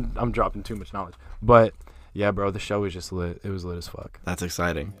much, bro. I'm dropping too much knowledge. But yeah, bro, the show was just lit. It was lit as fuck. That's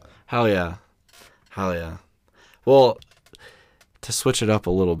exciting. Hell yeah. Hell yeah. Well, to switch it up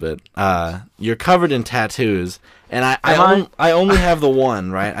a little bit, you're covered in tattoos, and I only have the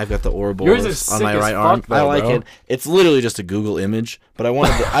one, right? I've got the Ouroboros on my right arm. Though, I like bro. it. It's literally just a Google image, but I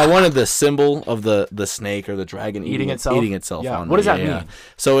wanted the symbol of the snake or the dragon eating itself. Yeah. On what does that yeah. mean?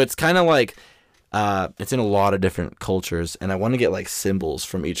 So it's kind of like it's in a lot of different cultures, and I want to get like symbols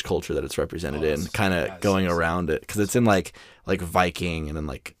from each culture that it's represented in, kind of going around it, because it's in like Viking and then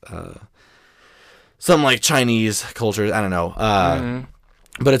like some like Chinese cultures. I don't know.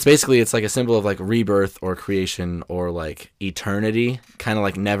 But it's like a symbol of like rebirth or creation or like eternity, kind of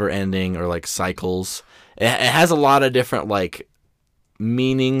like never ending or like cycles. It has a lot of different like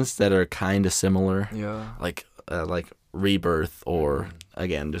meanings that are kind of similar. Yeah. Like rebirth or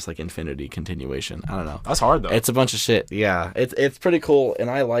again just like infinity, continuation. I don't know. That's hard though. It's a bunch of shit. Yeah. It's pretty cool and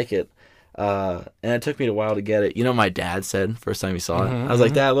I like it. And it took me a while to get it. You know, my dad said first time he saw it, I was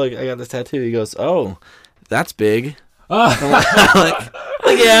like, Dad, look, I got this tattoo. He goes, oh, that's big. I'm like,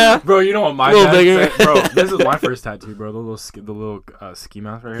 yeah, bro. You know what my dad said? Bro, this is my first tattoo, bro. The little ski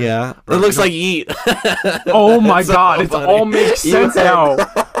mask right here. Yeah, bro, it looks like yeet. Oh my god, it all makes sense now.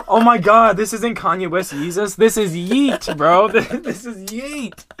 Oh my god, this isn't Kanye West Yeezus. This is Yeet, bro. This is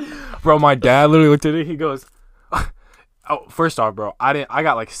Yeet, bro. My dad literally looked at it. He goes, oh, first off, bro, I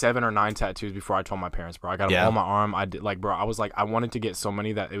got like 7 or 9 tattoos before I told my parents, bro. I got them all on my arm. I did, like, bro, I was like, I wanted to get so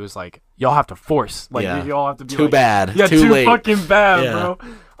many that it was like, y'all have to force. Like, y'all have to be too like, bad. Yeah, too too late. fucking bad,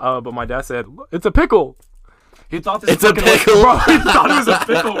 bro. But my dad said, it's a pickle. He thought this it's a pickle. Bro, he thought it was a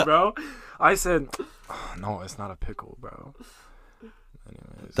pickle, bro. I said, oh, no, it's not a pickle, bro.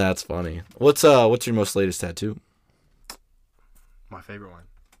 Anyways. That's funny. What's your most latest tattoo? My favorite one.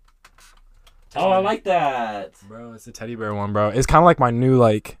 Oh, I like that. Bro, it's a teddy bear one, bro. It's kind of like my new,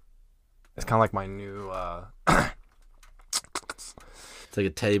 it's like a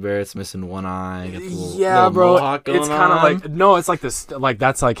teddy bear. It's missing one eye. Got the little, yeah, little bro. mohawk going it's kind of on. like, no, it's like this, like,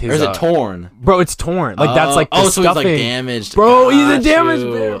 that's like his. Or is it torn? Bro, it's torn. Like, that's like the so stuffing. he's like damaged. Bro, he's a damaged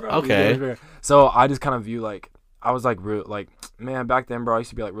bear, bro. Okay. So I just kind of view, like, I was like, real, like, man, back then, bro, I used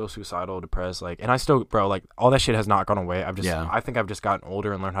to be like real suicidal, depressed, like, and I still, bro, like, all that shit has not gone away. I think I've just gotten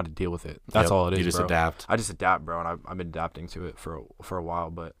older and learned how to deal with it. That's all it is, You just bro. adapt. I just adapt, bro, and I've been adapting to it for a while,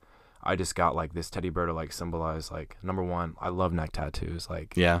 but I just got like this teddy bear to like symbolize, like, number one, I love neck tattoos,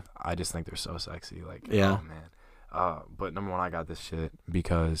 like, I just think they're so sexy, like, oh man. But number one, I got this shit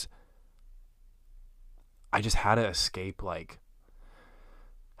because I just had to escape, like,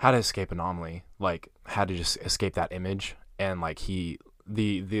 Anomaly, like, had to just escape that image, and like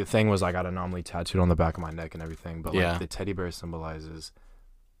the thing was I got Anomaly tattooed on the back of my neck and everything, but like the teddy bear symbolizes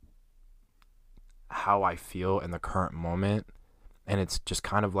how I feel in the current moment, and it's just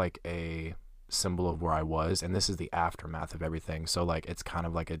kind of like a symbol of where I was, and this is the aftermath of everything. So like it's kind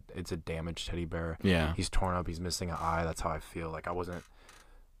of like it's a damaged teddy bear. Yeah, he's torn up, he's missing an eye. That's how I feel. Like I wasn't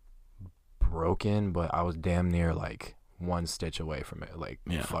broken, but I was damn near like one stitch away from it, like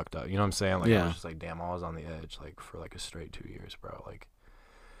fucked up. You know what I'm saying? Like I was just like, damn, I was on the edge like for like a straight 2 years, bro. Like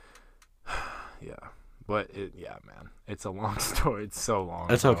but man, it's a long story. It's so long.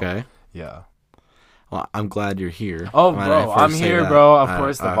 That's okay. Yeah. Well, I'm glad you're here. Oh, bro, I'm here, bro. Of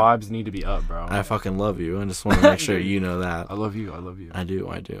course, the vibes need to be up, bro. I fucking love you. I just want to make sure you know that. I love you. I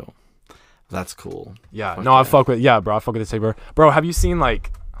do. That's cool. Yeah. I fuck with the saber. Bro, have you seen,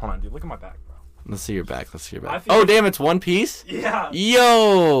 like, hold on, dude, look at my back, bro. Let's see your back. Oh, damn, it's one piece? Yeah.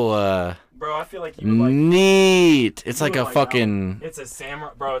 Yo. Bro, I feel like you would like... Neat. It's like a fucking... It's a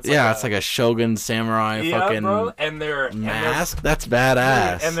samurai... Bro, it's it's like a shogun samurai fucking... bro. And they're... mask? That's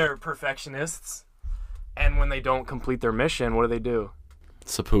badass. And they're perfectionists. And when they don't complete their mission, what do they do?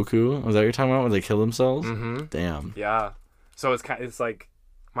 Seppuku? Was that what you're talking about? When they kill themselves? Mm-hmm. Damn. Yeah. So it's like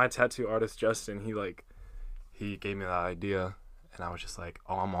my tattoo artist Justin. He gave me that idea, and I was just like,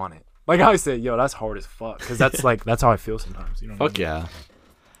 oh, I'm on it. Like I said, yo, that's hard as fuck. Because that's that's how I feel sometimes. You know. Fuck yeah.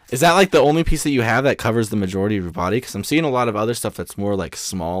 Is that like the only piece that you have that covers the majority of your body? Because I'm seeing a lot of other stuff that's more like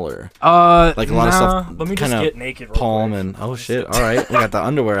smaller. Like a lot of stuff. Let me just get naked. Real palm quick. and oh shit! All right, we got the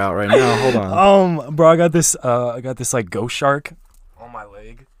underwear out right now. Hold on. Bro, I got this like ghost shark on my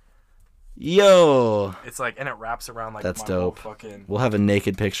leg. Yo, It's like, and it wraps around like that's my dope. whole fucking. We'll have a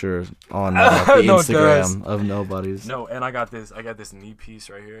naked picture on the No, Instagram of Nobodies. No, and I got this knee piece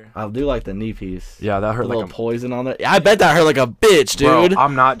right here. I do like the knee piece. Yeah, that hurt a like little poison on there. Yeah, I bet that hurt like a bitch, dude. Bro,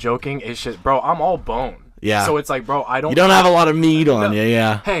 I'm not joking. It's shit, bro. I'm all bone. Yeah. So it's like, bro, You don't have a lot of meat on you,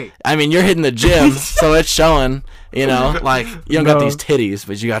 yeah. Hey. I mean, you're hitting the gym, so it's showing. You know, like you don't got these titties,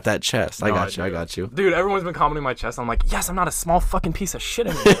 but you got that chest. I got you. Dude, everyone's been commenting my chest. I'm like, yes, I'm not a small fucking piece of shit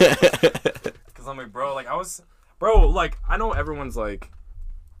anymore. Because I'm like, bro, like like I know everyone's like,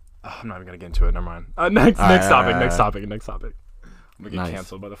 I'm not even gonna get into it. Never mind. Next topic. I'm gonna get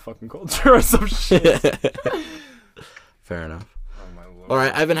canceled by the fucking culture or some shit. Fair enough. Oh my lord. All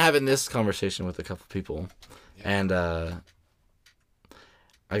right, I've been having this conversation with a couple people, and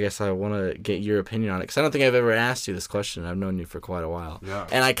I guess I want to get your opinion on it because I don't think I've ever asked you this question. I've known you for quite a while. Yeah.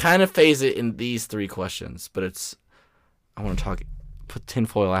 And I kind of phase it in these 3 questions, but I want to talk, put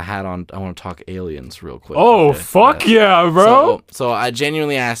tinfoil hat on, I want to talk aliens real quick. Oh, okay. Fuck yeah, bro. So I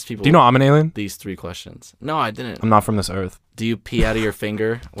genuinely asked people. Do you know I'm an alien? These 3 questions. No, I didn't. I'm not from this earth. Do you pee out of your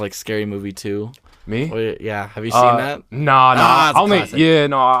finger like Scary Movie 2? Me? Or, yeah. Have you seen that? Nah.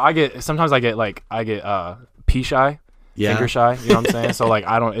 Classic. Sometimes I get pee shy. Yeah. Finger shy, you know what I'm saying? So like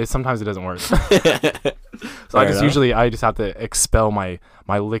sometimes it doesn't work. So I just have to expel my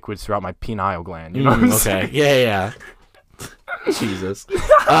liquids throughout my pineal gland. You know what I'm saying? Okay. Yeah. Jesus.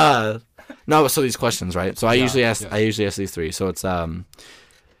 No, so these questions, right? So I usually ask these 3. So it's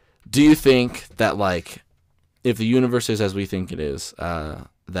do you think that like if the universe is as we think it is,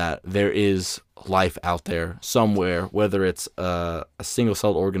 that there is life out there somewhere, whether it's a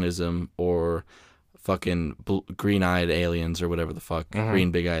single-celled organism or fucking green-eyed aliens or whatever the fuck,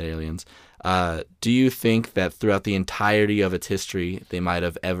 green big-eyed aliens. Do you think that throughout the entirety of its history, they might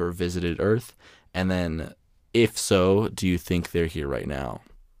have ever visited Earth? And then, if so, do you think they're here right now?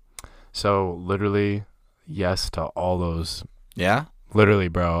 So, literally, yes to all those. Yeah? Literally,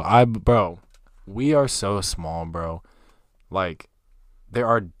 bro. We are so small, bro. Like, there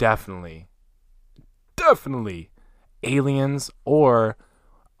are definitely aliens or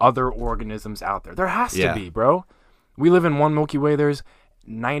other organisms out there. There has to be, bro. We live in one Milky Way. There's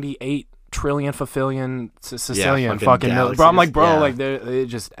 98 trillion Sicilian fucking galaxies. bro. I'm like, bro, like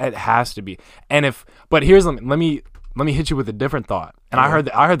it has to be. And but here's let me hit you with a different thought. And I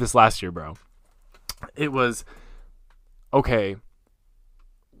heard this last year, bro. It was okay.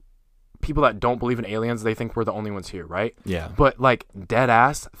 People that don't believe in aliens, they think we're the only ones here, right? Yeah. But like dead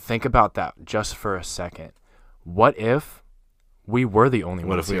ass, think about that just for a second. What if we were the only ones?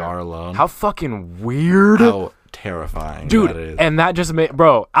 What if we here? are alone? How fucking weird. How terrifying, dude, that is. And that just made,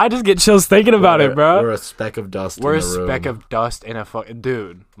 bro, I just get chills thinking about it, bro. We're a speck of dust in the room. We're a speck of dust in a fucking,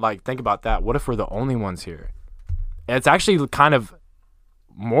 dude, like think about that. What if we're the only ones here? And it's actually kind of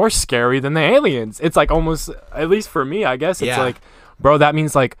more scary than the aliens. It's like almost, at least for me, I guess, it's like, bro, that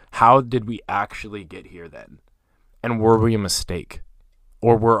means like, how did we actually get here then? And were we a mistake?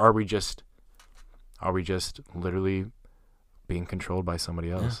 Or are we just literally being controlled by somebody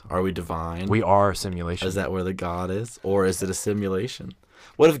else? Are we divine? We are a simulation. Is that where the God is? Or is it a simulation?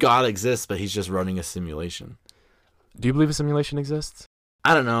 What if God exists, but he's just running a simulation? Do you believe a simulation exists?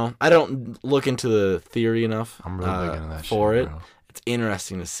 I don't know. I don't look into the theory enough. I'm really big into that for shit, it. bro. It's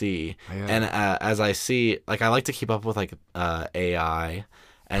interesting to see. Yeah. And as I see, like I like to keep up with like AI.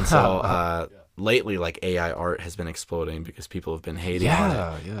 And so lately like AI art has been exploding because people have been hating on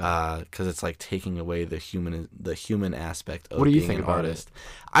it. Yeah. Because it's like taking away the human aspect of what do you being think an about artist.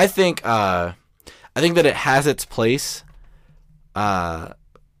 I think that it has its place.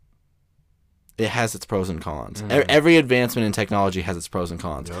 It has its pros and cons. Every advancement in technology has its pros and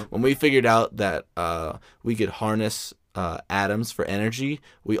cons. Yep. When we figured out that we could harness atoms for energy,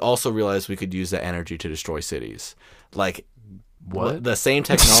 we also realized we could use that energy to destroy cities. Like, what? The same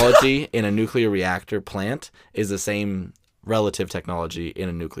technology in a nuclear reactor plant is the same relative technology in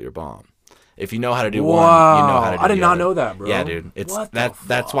a nuclear bomb. If you know how to do one, you know how to do I did the not other. know that, bro. Yeah, dude.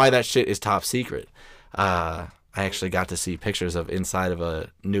 That's why that shit is top secret. I actually got to see pictures of inside of a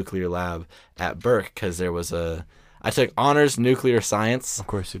nuclear lab at Berk because there was I took honors nuclear science. Of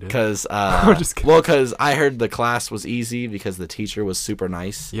course you did. Because just kidding. because I heard the class was easy because the teacher was super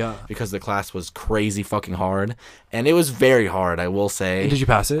nice. Yeah. Because the class was crazy fucking hard, and it was very hard, I will say. And did you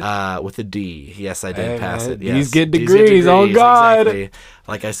pass it? With a D. Yes, I did pass it. Yes. These get degrees. Oh God. Exactly.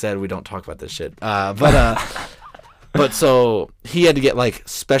 Like I said, we don't talk about this shit. But so he had to get like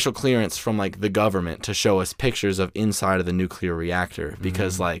special clearance from like the government to show us pictures of inside of the nuclear reactor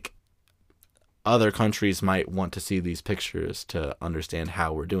because like other countries might want to see these pictures to understand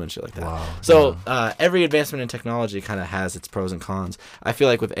how we're doing shit like that. Wow, so every advancement in technology kind of has its pros and cons. I feel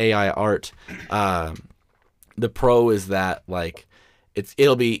like with AI art, the pro is that like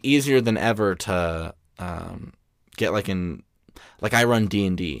it'll be easier than ever to get like I run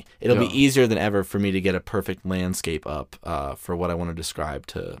D&D. It'll be easier than ever for me to get a perfect landscape up for what I want to describe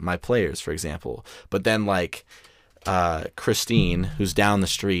to my players, for example. But then like Christine, who's down the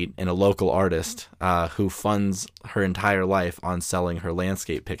street and a local artist who funds her entire life on selling her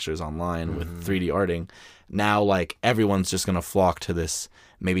landscape pictures online with 3D arting, now like everyone's just going to flock to this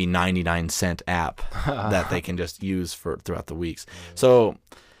maybe 99-cent app that they can just use for throughout the weeks. So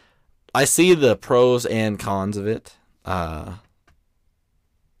I see the pros and cons of it.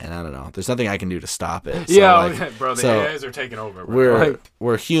 And I don't know. There's nothing I can do to stop it. So yeah, like, bro. The AIs are taking over. Bro.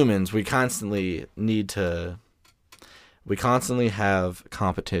 We're humans. We constantly have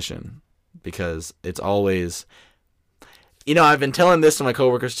competition because it's always. You know, I've been telling this to my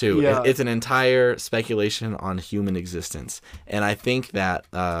coworkers too. Yeah. It's an entire speculation on human existence, and I think that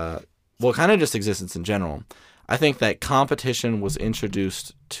kind of just existence in general. I think that competition was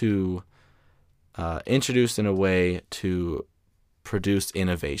introduced in a way to produce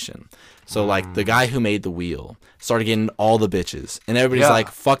innovation. So like the guy who made the wheel started getting all the bitches, and everybody's like,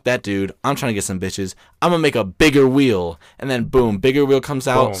 fuck that dude, I'm trying to get some bitches, I'm gonna make a bigger wheel. And then boom, bigger wheel comes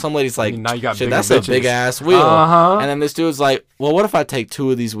out. Boom. Some lady's like, now you got shit, that's bitches. A big ass wheel. And then this dude's like, well, what if I take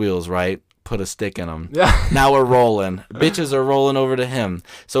 2 of these wheels, right, put a stick in them. Now we're rolling. Bitches are rolling over to him.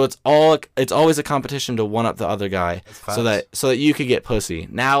 So it's always a competition to one up the other guy, so that you could get pussy.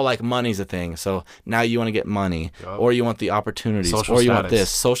 Now like money's a thing. So now you want to get money, or you want the opportunities, or you want this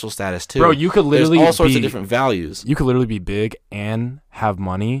social status too. Bro, you could literally There's all sorts of different values. You could literally be big and have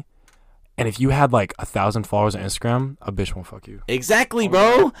money. And if you had like 1,000 followers on Instagram, a bitch won't fuck you. Exactly,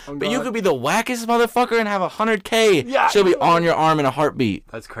 bro. But you could be the wackest motherfucker and have 100K. Yeah, she'll be on your arm in a heartbeat.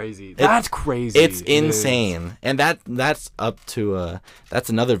 That's crazy. That's crazy. It's insane. And that's up to that's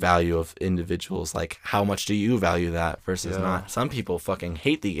another value of individuals. Like, how much do you value that versus not? Some people fucking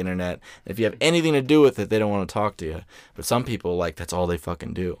hate the internet. If you have anything to do with it, they don't want to talk to you. But some people, like, that's all they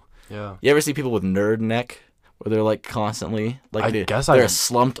fucking do. Yeah. You ever see people with nerd neck? Where they're like constantly like they're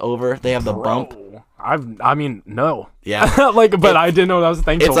slumped over. They have the bump. I mean, no. Yeah. But I didn't know that was a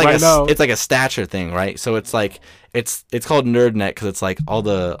thing. It's like it's like a stature thing, right? So it's like it's called nerd neck because it's like all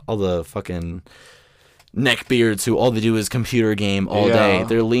the fucking neck beards who all they do is computer game all day.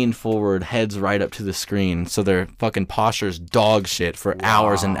 They're leaned forward, heads right up to the screen, so their fucking posture's dog shit for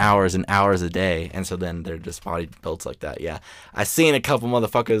hours and hours and hours a day, and so then they're just body built like that. Yeah, I seen a couple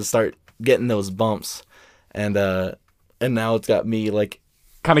motherfuckers start getting those bumps. And now it's got me like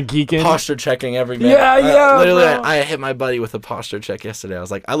kind of geeking, posture checking every minute. Literally, I hit my buddy with a posture check yesterday. I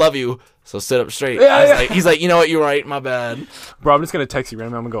was like, "I love you, so sit up straight." He's like, "You know what? You're right. My bad." Bro, I'm just gonna text you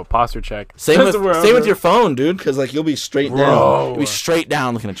randomly. I'm gonna go posture check. Same with your phone, dude. Because like you'll be straight down. You'll be straight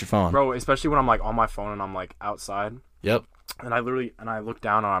down looking at your phone, bro. Especially when I'm like on my phone and I'm like outside. Yep. And I look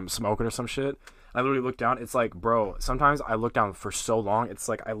down and I'm smoking or some shit. I literally look down. It's like, bro, sometimes I look down for so long. It's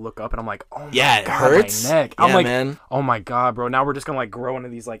like I look up and I'm like, oh my God, it hurts. My neck. I'm like, man. Oh my God, bro. Now we're just gonna like grow into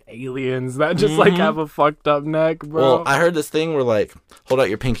these like aliens that just like have a fucked up neck, bro. Well, I heard this thing where like, hold out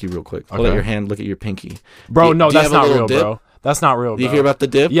your pinky real quick. Hold out your hand. Look at your pinky. Bro, no, that's not real, bro. That's not real, bro. You hear about the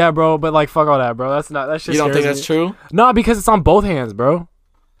dip? Yeah, bro. But like, fuck all that, bro. That's just. You don't think that's true? No, because it's on both hands, bro.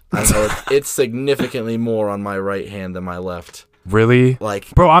 I know it's significantly more on my right hand than my left. Really? Like,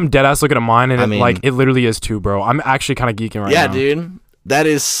 bro, I'm dead ass looking at mine, and it literally is too, bro. I'm actually kind of geeking right now. Yeah, dude. That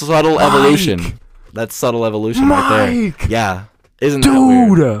is subtle evolution. That's subtle evolution right there. Yeah. Isn't that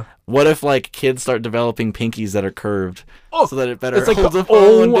weird? What if like kids start developing pinkies that are curved so that it better holds a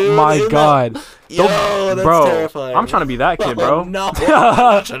phone, dude? Oh my God. Yo, that's terrifying. I'm trying to be that kid, bro. No.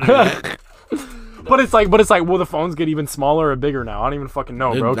 I'm trying to be that. But it's like, will the phones get even smaller or bigger now? I don't even fucking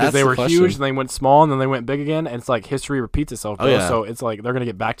know, bro. Because they were huge, and they went small, and then they went big again, and it's like history repeats itself, bro. So it's like they're gonna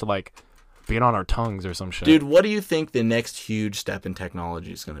get back to like being on our tongues or some shit. Dude, what do you think the next huge step in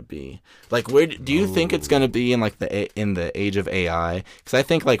technology is going to be? Like, where do you think it's going to be in like in the age of AI? Because I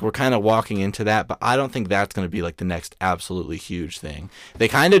think like we're kind of walking into that, but I don't think that's going to be like the next absolutely huge thing. They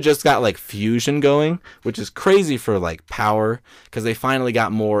kind of just got like fusion going, which is crazy for like power, because they finally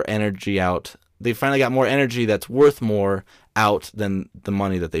got more energy out. They finally got more energy that's worth more out than the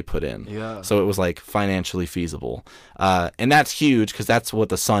money that they put in. Yeah. So it was like financially feasible. And that's huge because that's what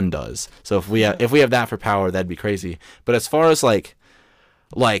the sun does. So if we have that for power, that'd be crazy. But as far as like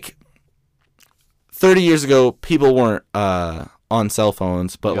 30 years ago, people weren't on cell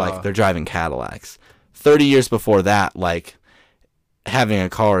phones, but like they're driving Cadillacs. 30 years before that, like having a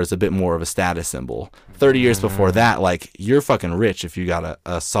car is a bit more of a status symbol. 30 years before that, like, you're fucking rich if you got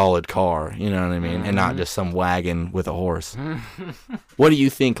a solid car, you know what I mean? And not just some wagon with a horse. What do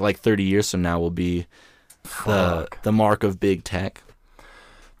you think, like, 30 years from now will be the mark of big tech?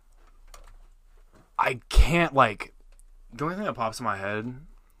 I can't, like, the only thing that pops in my head,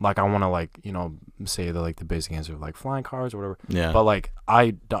 like, I want to, like, you know, say the, like, the basic answer, like, flying cars or whatever. Yeah. But, like,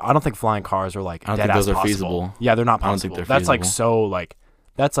 I don't think flying cars are, like, I don't think those are feasible. Yeah, they're not possible. I don't think they're That's, like, so, like,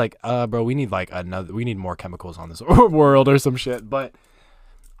 that's, like, bro, we need, like, we need more chemicals on this world or some shit. But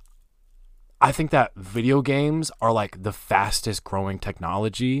I think that video games are, like, the fastest growing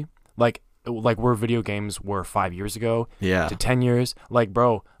technology. Like where video games were 5 years ago to 10 years. Like,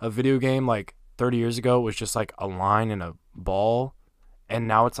 bro, a video game, like, 30 years ago was just, like, a line and a ball. And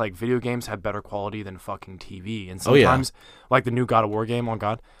now it's like video games have better quality than fucking TV. And sometimes, like the new God of War game, on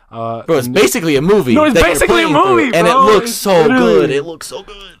God. Bro, it's basically a movie. No, it's basically a movie, bro. And it looks so good. It looks so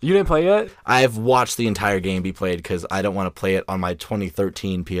good. You didn't play it? I've watched the entire game be played because I don't want to play it on my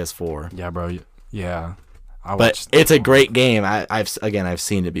 2013 PS4. Yeah, bro. Yeah. But it's a great game. I've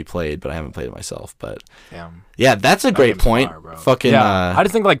seen it be played, but I haven't played it myself. But yeah, that's a great point. Fucking. Yeah. I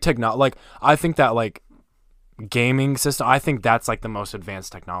just think like I think that like gaming system, I think that's like the most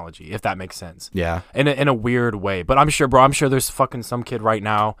advanced technology, if that makes sense. Yeah. In a weird way. But I'm sure there's fucking some kid right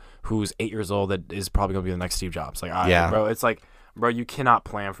now who's 8 years old that is probably gonna be the next Steve Jobs. Like, bro, it's like, bro, you cannot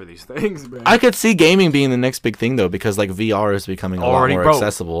plan for these things, bro. I could see gaming being the next big thing though, because like VR is becoming a lot more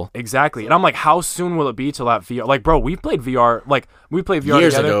accessible. Exactly. And I'm like, how soon will it be till that VR? Like, bro, we played VR. Like, we played VR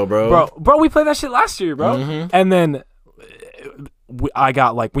years together. Ago, bro. Bro, we played that shit last year, bro. Mm-hmm. And then I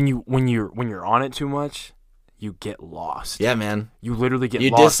got like when you're on it too much, you get lost. Yeah, man. You literally get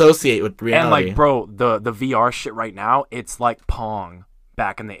lost. You dissociate with reality. And like, bro, the VR shit right now, it's like Pong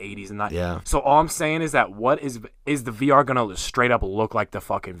back in the 80s and that. Yeah. So all I'm saying is that what is the VR gonna straight up look like the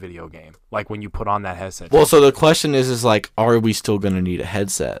fucking video game? Like when you put on that headset. Well, so the question is like, are we still gonna need a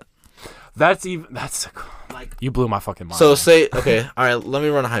headset? That's like, you blew my fucking mind. So say, okay, all right, let me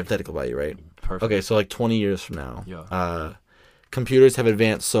run a hypothetical by you, right? Perfect. Okay, so like 20 years from now. Yeah. Computers have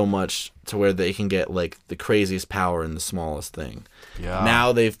advanced so much to where they can get like the craziest power in the smallest thing. Yeah.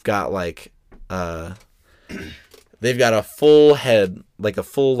 Now they've got like they've got a full head, like a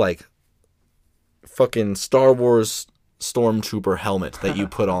full like fucking Star Wars stormtrooper helmet that you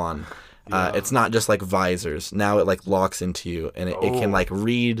put on. Yeah. It's not just like visors. Now it like locks into you, and it can like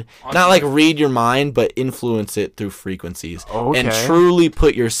read, not like read your mind, but influence it through frequencies and truly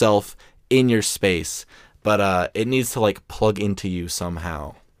put yourself in your space. But it needs to like plug into you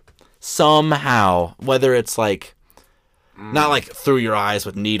somehow, whether it's like not like through your eyes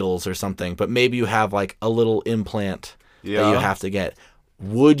with needles or something, but maybe you have like a little implant that you have to get.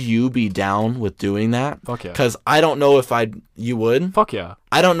 Would you be down with doing that? Fuck yeah. Because I don't know if you would. Fuck yeah.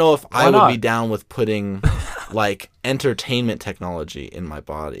 I don't know if I would be down with putting like entertainment technology in my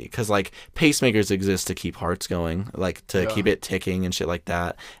body. Because like pacemakers exist to keep hearts going, like to keep it ticking and shit like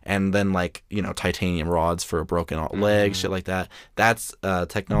that. And then like, you know, titanium rods for a broken leg, shit like that. That's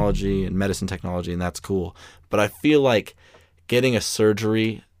technology and medicine technology, and that's cool. But I feel like getting a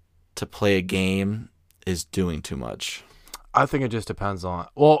surgery to play a game is doing too much. I think it just depends on...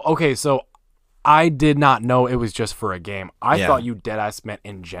 Well, okay, so I did not know it was just for a game. I thought you deadass meant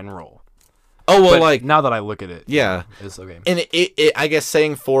in general. Oh, well, but like... now that I look at it... Yeah. It's a game. And it I guess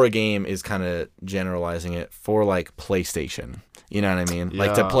saying for a game is kind of generalizing it for, like, PlayStation. You know what I mean? Yeah.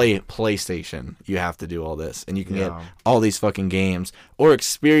 Like, to play PlayStation, you have to do all this. And you can get all these fucking games. Or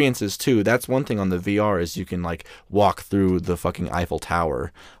experiences, too. That's one thing on the VR is you can, like, walk through the fucking Eiffel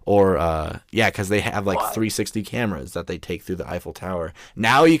Tower. Or, because they have, like, 360 cameras that they take through the Eiffel Tower.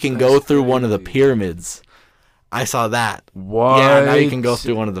 Now you can go through one of the pyramids. I saw that. What? Yeah, now you can go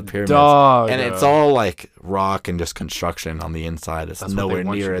through one of the pyramids. Dog. And it's all like rock and just construction on the inside. It's nowhere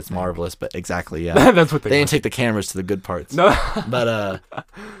near as marvelous, but exactly, yeah. That's what they didn't take the cameras to the good parts. No. But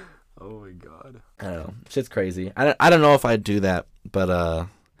oh my god. I don't know. Shit's crazy. I don't know if I'd do that, but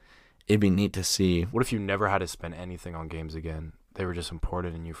it'd be neat to see. What if you never had to spend anything on games again? They were just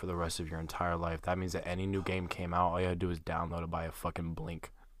imported in you for the rest of your entire life. That means that any new game came out, all you had to do is download it by a fucking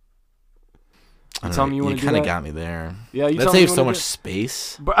blink. You kind of got me there. Yeah, that saves so much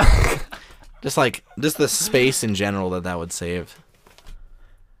space. just the space in general that would save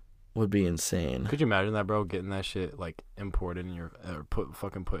would be insane. Could you imagine that, bro? Getting that shit like imported in your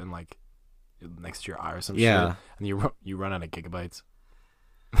put in like next to your eye or some shit, and you run out of gigabytes.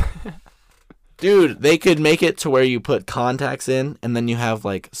 Dude, they could make it to where you put contacts in, and then you have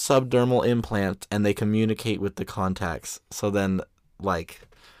like subdermal implant, and they communicate with the contacts. So then, like,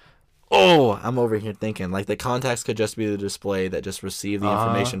 I'm over here thinking like the contacts could just be the display that just receive the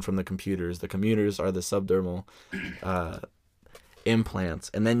information from the computers. The computers are the subdermal implants,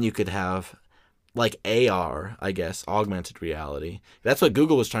 and then you could have like AR, I guess, augmented reality. That's what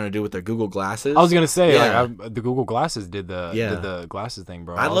Google was trying to do with their Google glasses. I was gonna say, the Google glasses did the glasses thing,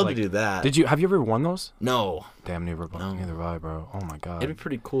 bro. I'd love to do that. Have you ever won those? No. Damn, neither have I, bro. Oh my god, it'd be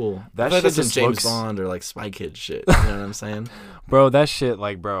pretty cool. That shit just James looks... Bond or like Spy Kid shit. You know what I'm saying, bro? That shit,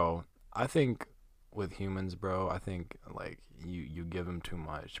 like, bro. I think with humans, bro, I think like you give them too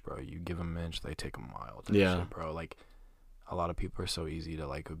much, bro. You give them an inch, they take a mile. Shit, bro. Like, a lot of people are so easy to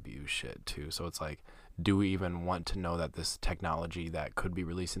like abuse shit too. So it's like, do we even want to know that this technology that could be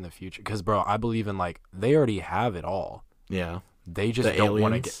released in the future? Because, bro, I believe in like they already have it all. Yeah. They just don't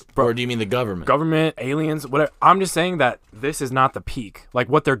want to get. Bro, or do you mean the government? Government, aliens, whatever. I'm just saying that this is not the peak. Like,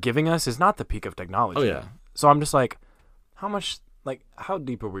 what they're giving us is not the peak of technology. Oh yeah. So I'm just like, how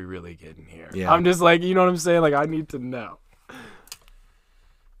deep are we really getting here? Yeah. I'm just like, you know what I'm saying? Like, I need to know.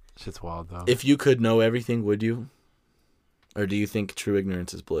 Shit's wild though. If you could know everything, would you? Or do you think true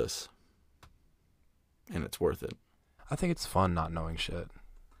ignorance is bliss? And it's worth it. I think it's fun not knowing shit.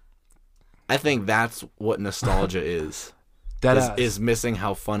 I think that's what nostalgia is. Is missing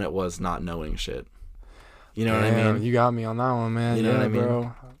how fun it was not knowing shit. You know what I mean? You got me on that one, man. You know what I mean?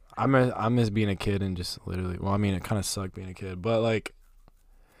 Bro. I miss being a kid and just literally. Well, I mean, it kind of sucked being a kid, but like,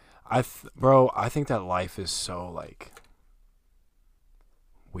 I think that life is so like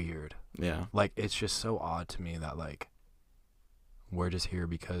weird. Yeah. Like, it's just so odd to me that like we're just here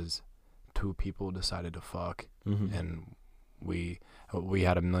because two people decided to fuck, and we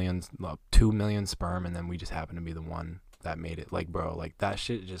had 2 million sperm, and then we just happened to be the one that made it. Like, bro, like that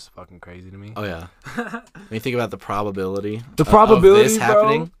shit is just fucking crazy to me. Oh yeah. When you think about the probability of this bro.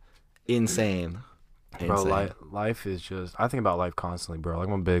 happening, insane. Bro, life is just, I think about life constantly, bro. Like,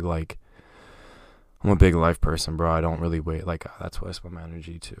 I'm a big life person, bro. I don't really wait. Like, that's what I spend my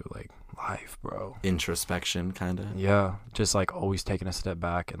energy to. Like, life, bro. Introspection, kind of. Yeah. Just, like, always taking a step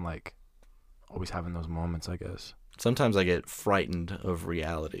back and, like, always having those moments, I guess. Sometimes I get frightened of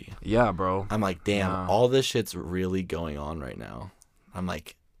reality. Yeah, bro. I'm like, damn, all this shit's really going on right now. I'm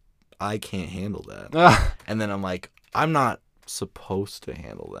like, I can't handle that. And then I'm like, I'm not supposed to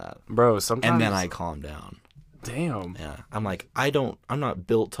handle that. Bro, sometimes. And then I calm down. Damn. Yeah. I'm like, I'm not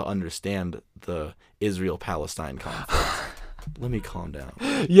built to understand the Israel-Palestine conflict. Let me calm down.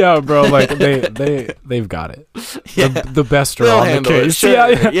 Yeah, bro. Like they've got it. Yeah. The best are on the case.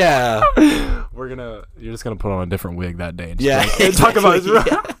 Sure. Yeah. You're just gonna put on a different wig that day. And just talk about Israel.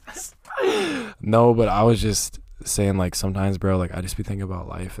 Yes. No, but I was just saying, like, sometimes, bro, like, I just be thinking about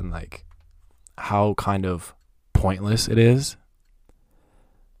life and like how kind of pointless it is,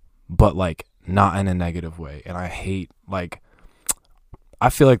 but like not in a negative way. And I hate, like, I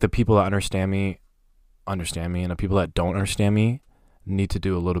feel like the people that understand me, and the people that don't understand me need to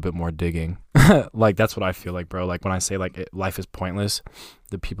do a little bit more digging. Like, that's what I feel like, bro. Like, when I say like life is pointless,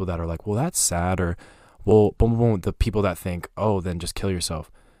 the people that are like, well, that's sad, or well, boom, boom, boom, the people that think, oh, then just kill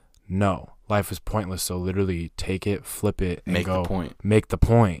yourself. No, life is pointless. So literally take it, flip it, and make the point. Make the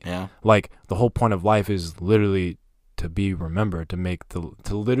point. Yeah. Like, the whole point of life is literally to be remembered, to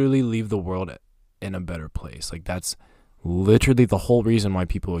literally leave the world in a better place. Like, that's literally the whole reason why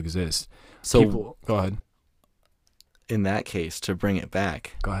people exist. So go ahead. In that case, to bring it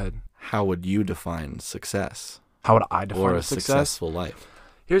back, go ahead. How would you define success? How would I define a successful life?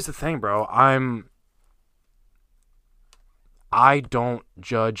 Here's the thing, bro. I don't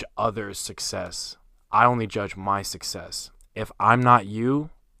judge others' success. I only judge my success. If I'm not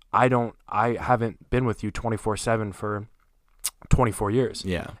you, I haven't been with you 24/7 for 24 years.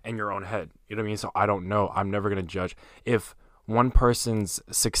 Yeah. In your own head. You know what I mean? So I don't know. I'm never going to judge. If one person's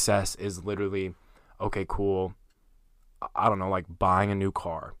success is literally, okay, cool, I don't know, like buying a new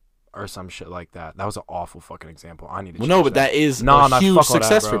car or some shit like that. That was an awful fucking example. I need to change no, but that is a huge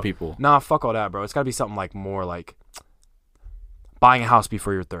success for people. Nah, fuck all that, bro. It's got to be something like more like buying a house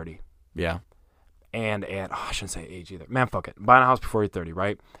before you're 30. Yeah. And I shouldn't say age either. Man, fuck it. Buying a house before you're 30,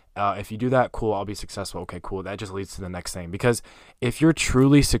 right? If you do that, cool, I'll be successful. Okay, cool. That just leads to the next thing. Because if you're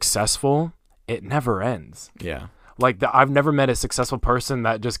truly successful, it never ends. Yeah. Like, I've never met a successful person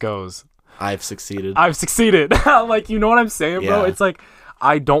that just goes, I've succeeded. Like, you know what I'm saying, bro? Yeah. It's like,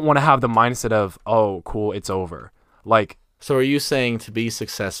 I don't want to have the mindset of, oh, cool, it's over. Like, so are you saying to be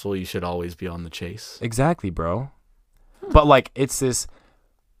successful, you should always be on the chase? exactly, bro. But, like, it's this,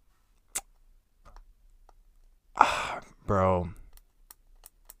 bro,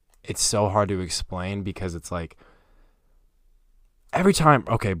 it's so hard to explain because it's like, every time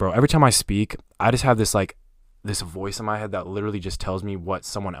I speak, I just have this, like, this voice in my head that literally just tells me what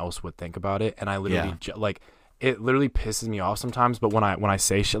someone else would think about it. And I literally, it literally pisses me off sometimes. But when I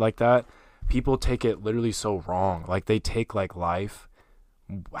say shit like that, people take it literally so wrong. Like, they take, like, life,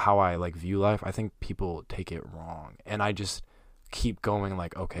 how I, like, view life. I think people take it wrong. And I just keep going,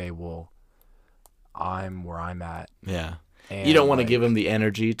 like, okay, well, I'm where I'm at. Yeah. And you don't want to like, give them the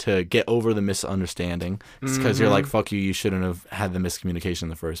energy to get over the misunderstanding. It's because you're like, fuck you, you shouldn't have had the miscommunication in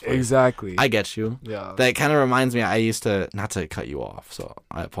the first place. Exactly. I get you. Yeah. That kind of reminds me, I used to, not to cut you off, so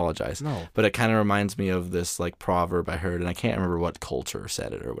I apologize. No. But it kind of reminds me of this, like, proverb I heard, and I can't remember what culture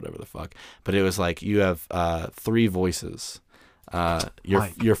said it or whatever the fuck. But it was like, you have 3 voices.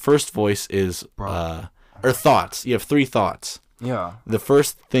 Your first voice is, or thoughts. You have 3 thoughts. Yeah. The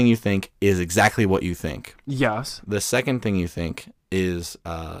first thing you think is exactly what you think. Yes. The second thing you think is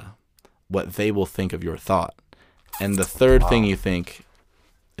what they will think of your thought. And the third thing you think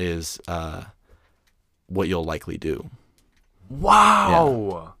is what you'll likely do.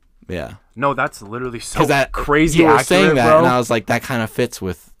 Wow. Yeah. No, that's literally so that, crazy you were accurate, saying that, bro. and I was like, that kind of fits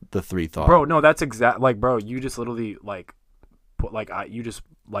with the 3 thoughts. Bro, no, that's like, bro, you just literally, like, put, like, you just,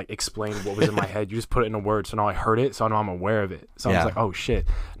 like, explained what was in my head. You just put it in a word, so now I heard it, so now I'm aware of it. So I was like, oh, shit.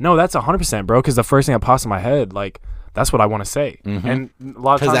 No, that's 100%, bro, because the first thing that pops in my head, like, that's what I want to say. Mm-hmm. And a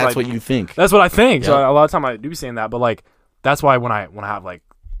lot of times, because that's what you think. That's what I think. Yep. So a lot of time I do be saying that, but, like, that's why when I have, like,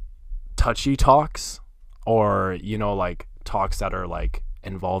 touchy talks or, you know, like, talks that are, like,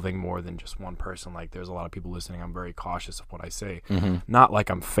 involving more than just one person, like, there's a lot of people listening, I'm very cautious of what I say. Mm-hmm. Not like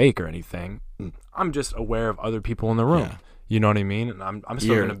I'm fake or anything. I'm just aware of other people in the room. Yeah. You know what I mean? And I'm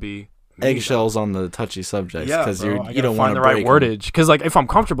still gonna be eggshells on the touchy subjects because you don't want find the right wordage. Because, like, if I'm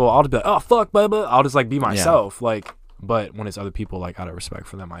comfortable, I'll just be like, oh fuck, blah, blah. I'll just, like, be myself. Yeah. Like, but when it's other people, like, out of respect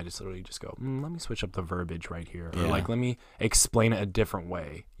for them, I just literally just go, let me switch up the verbiage right here, or like, let me explain it a different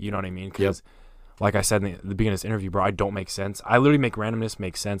way. You know what I mean? Because, like I said in the beginning of this interview, bro, I don't make sense. I literally make randomness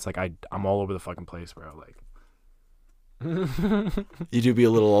make sense. Like, I'm all over the fucking place, bro. Like. You do be a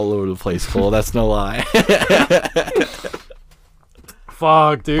little all over the place, Cole. That's no lie.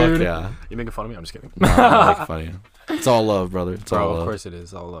 Fuck, dude. Fuck yeah. You making fun of me? I'm just kidding. No, I make fun of you. It's all love, brother. It's all love. Of course it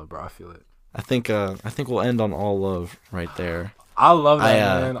is. All love, bro. I feel it. I think we'll end on all love right there. I love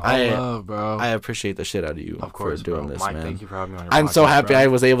that, man. All love, bro. I appreciate the shit out of you for doing this, Mike, man. thank you for having me on your I'm podcast, so happy bro. I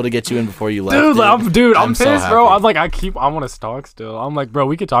was able to get you in before you left. I'm pissed, so bro. happy. I'm like, I want to talk still. I'm like, bro,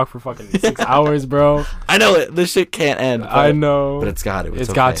 we could talk for fucking 6 hours, bro. I know it. This shit can't end. I know. But it's got to.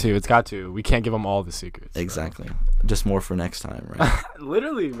 It's got to. We can't give them all the secrets. Exactly. Bro. Just more for next time, right?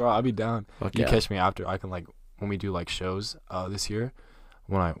 Literally, bro. I'll be down. Fuck you catch me after. I can, like, when we do, like, shows this year,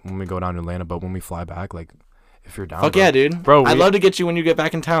 when we go down to Atlanta, but when we fly back, like, if you're down. Fuck yeah, dude. Bro, I'd love to get you when you get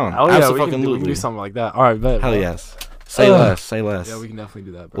back in town. Oh yeah, we can do something like that. All right, bet. Hell yes. Say less. Yeah, we can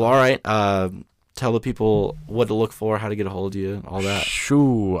definitely do that, bro. Well, all right. Tell the people what to look for, how to get a hold of you, all that.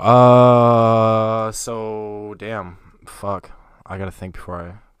 Shoo. So damn. Fuck. I gotta think before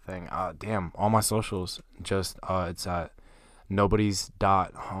I think. Damn. All my socials. Just it's at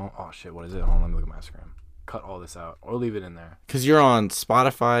nobody's.home. Oh shit. What is it? Hold on. Let me look at my Instagram. Cut all this out or leave it in there. Because you're on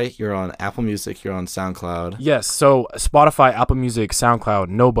Spotify, you're on Apple Music, you're on SoundCloud. Yes, so Spotify, Apple Music, SoundCloud,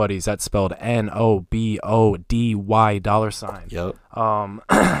 Nobody's, that's spelled NOBODY $. Yep.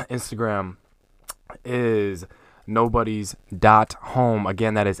 Instagram is nobodies.home.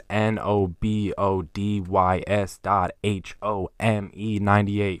 Again, that is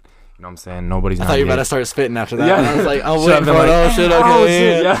NOBODYS.HOME98. You know what I'm saying? Nobody's. I thought you were about to start spitting after that. Yeah. And I was like, oh, wait for it. Oh, shit, okay. Oh,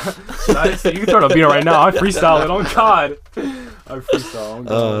 shit, yeah. You can throw a beat right now. I freestyle it. Oh, God. I freestyle.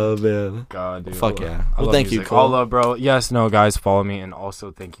 Oh, man. God, dude. Fuck yeah. Well, thank you, Cole. All love, bro. Yes, no, guys, follow me. And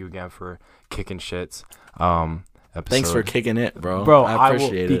also, thank you again for kicking shits. Episode. Thanks for kicking it, bro. Bro, I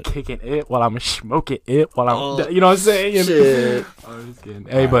appreciate will be it. Kicking it while I'm smoking it while I'm, you know what I'm saying? Shit. I'm just kidding.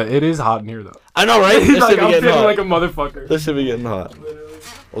 Hey, but it is hot in here, though. I know, right? This like, should be I'm getting feeling hot. like a motherfucker. This should be getting hot. Literally.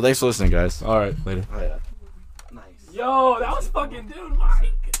 Well, thanks for listening, guys. All right, later. Oh, yeah. Nice. Yo, that was fucking, dude,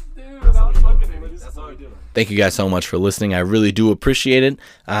 Mike. Dude, that was fucking Thank you guys so much for listening. I really do appreciate it.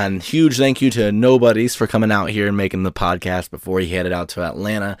 And huge thank you to Nobodies for coming out here and making the podcast before he headed out to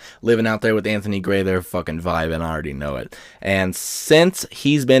Atlanta, living out there with Anthony Gray. They're fucking vibing. I already know it. And since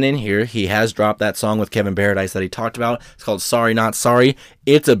he's been in here, he has dropped that song with Kevin Paradise that he talked about. It's called Sorry Not Sorry.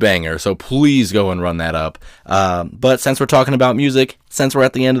 It's a banger, so please go and run that up. But since we're talking about music, since we're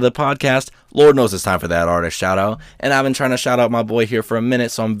at the end of the podcast, Lord knows it's time for that artist shout out. And I've been trying to shout out my boy here for a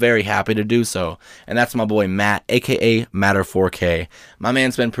minute, so I'm very happy to do so. And that's my boy Matt, aka Matter4K. My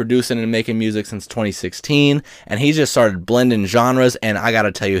man's been producing and making music since 2016, and he just started blending genres, and I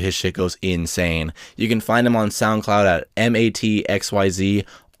gotta tell you, his shit goes insane. You can find him on SoundCloud at MATXYZ,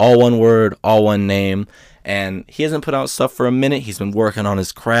 all one word, all one name. And he hasn't put out stuff for a minute. He's been working on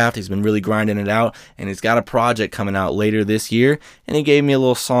his craft. He's been really grinding it out. And he's got a project coming out later this year. And he gave me a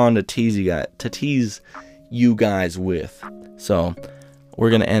little song to tease you guys with. So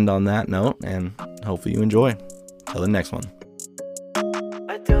we're going to end on that note. And hopefully you enjoy. Till the next one.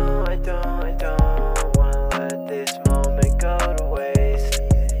 I don't wanna let this moment go to waste.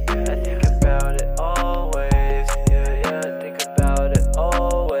 I think about it always. Yeah, think about it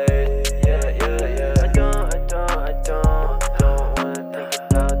always. Yeah. I don't wanna think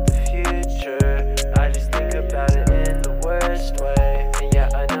about the future. I just think about it in the worst way. And yeah,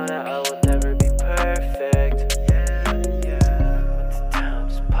 I know that I will never be perfect. But the time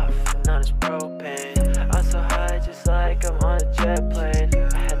just puffing on his propane. I'm so high, just like I'm on a jet plane.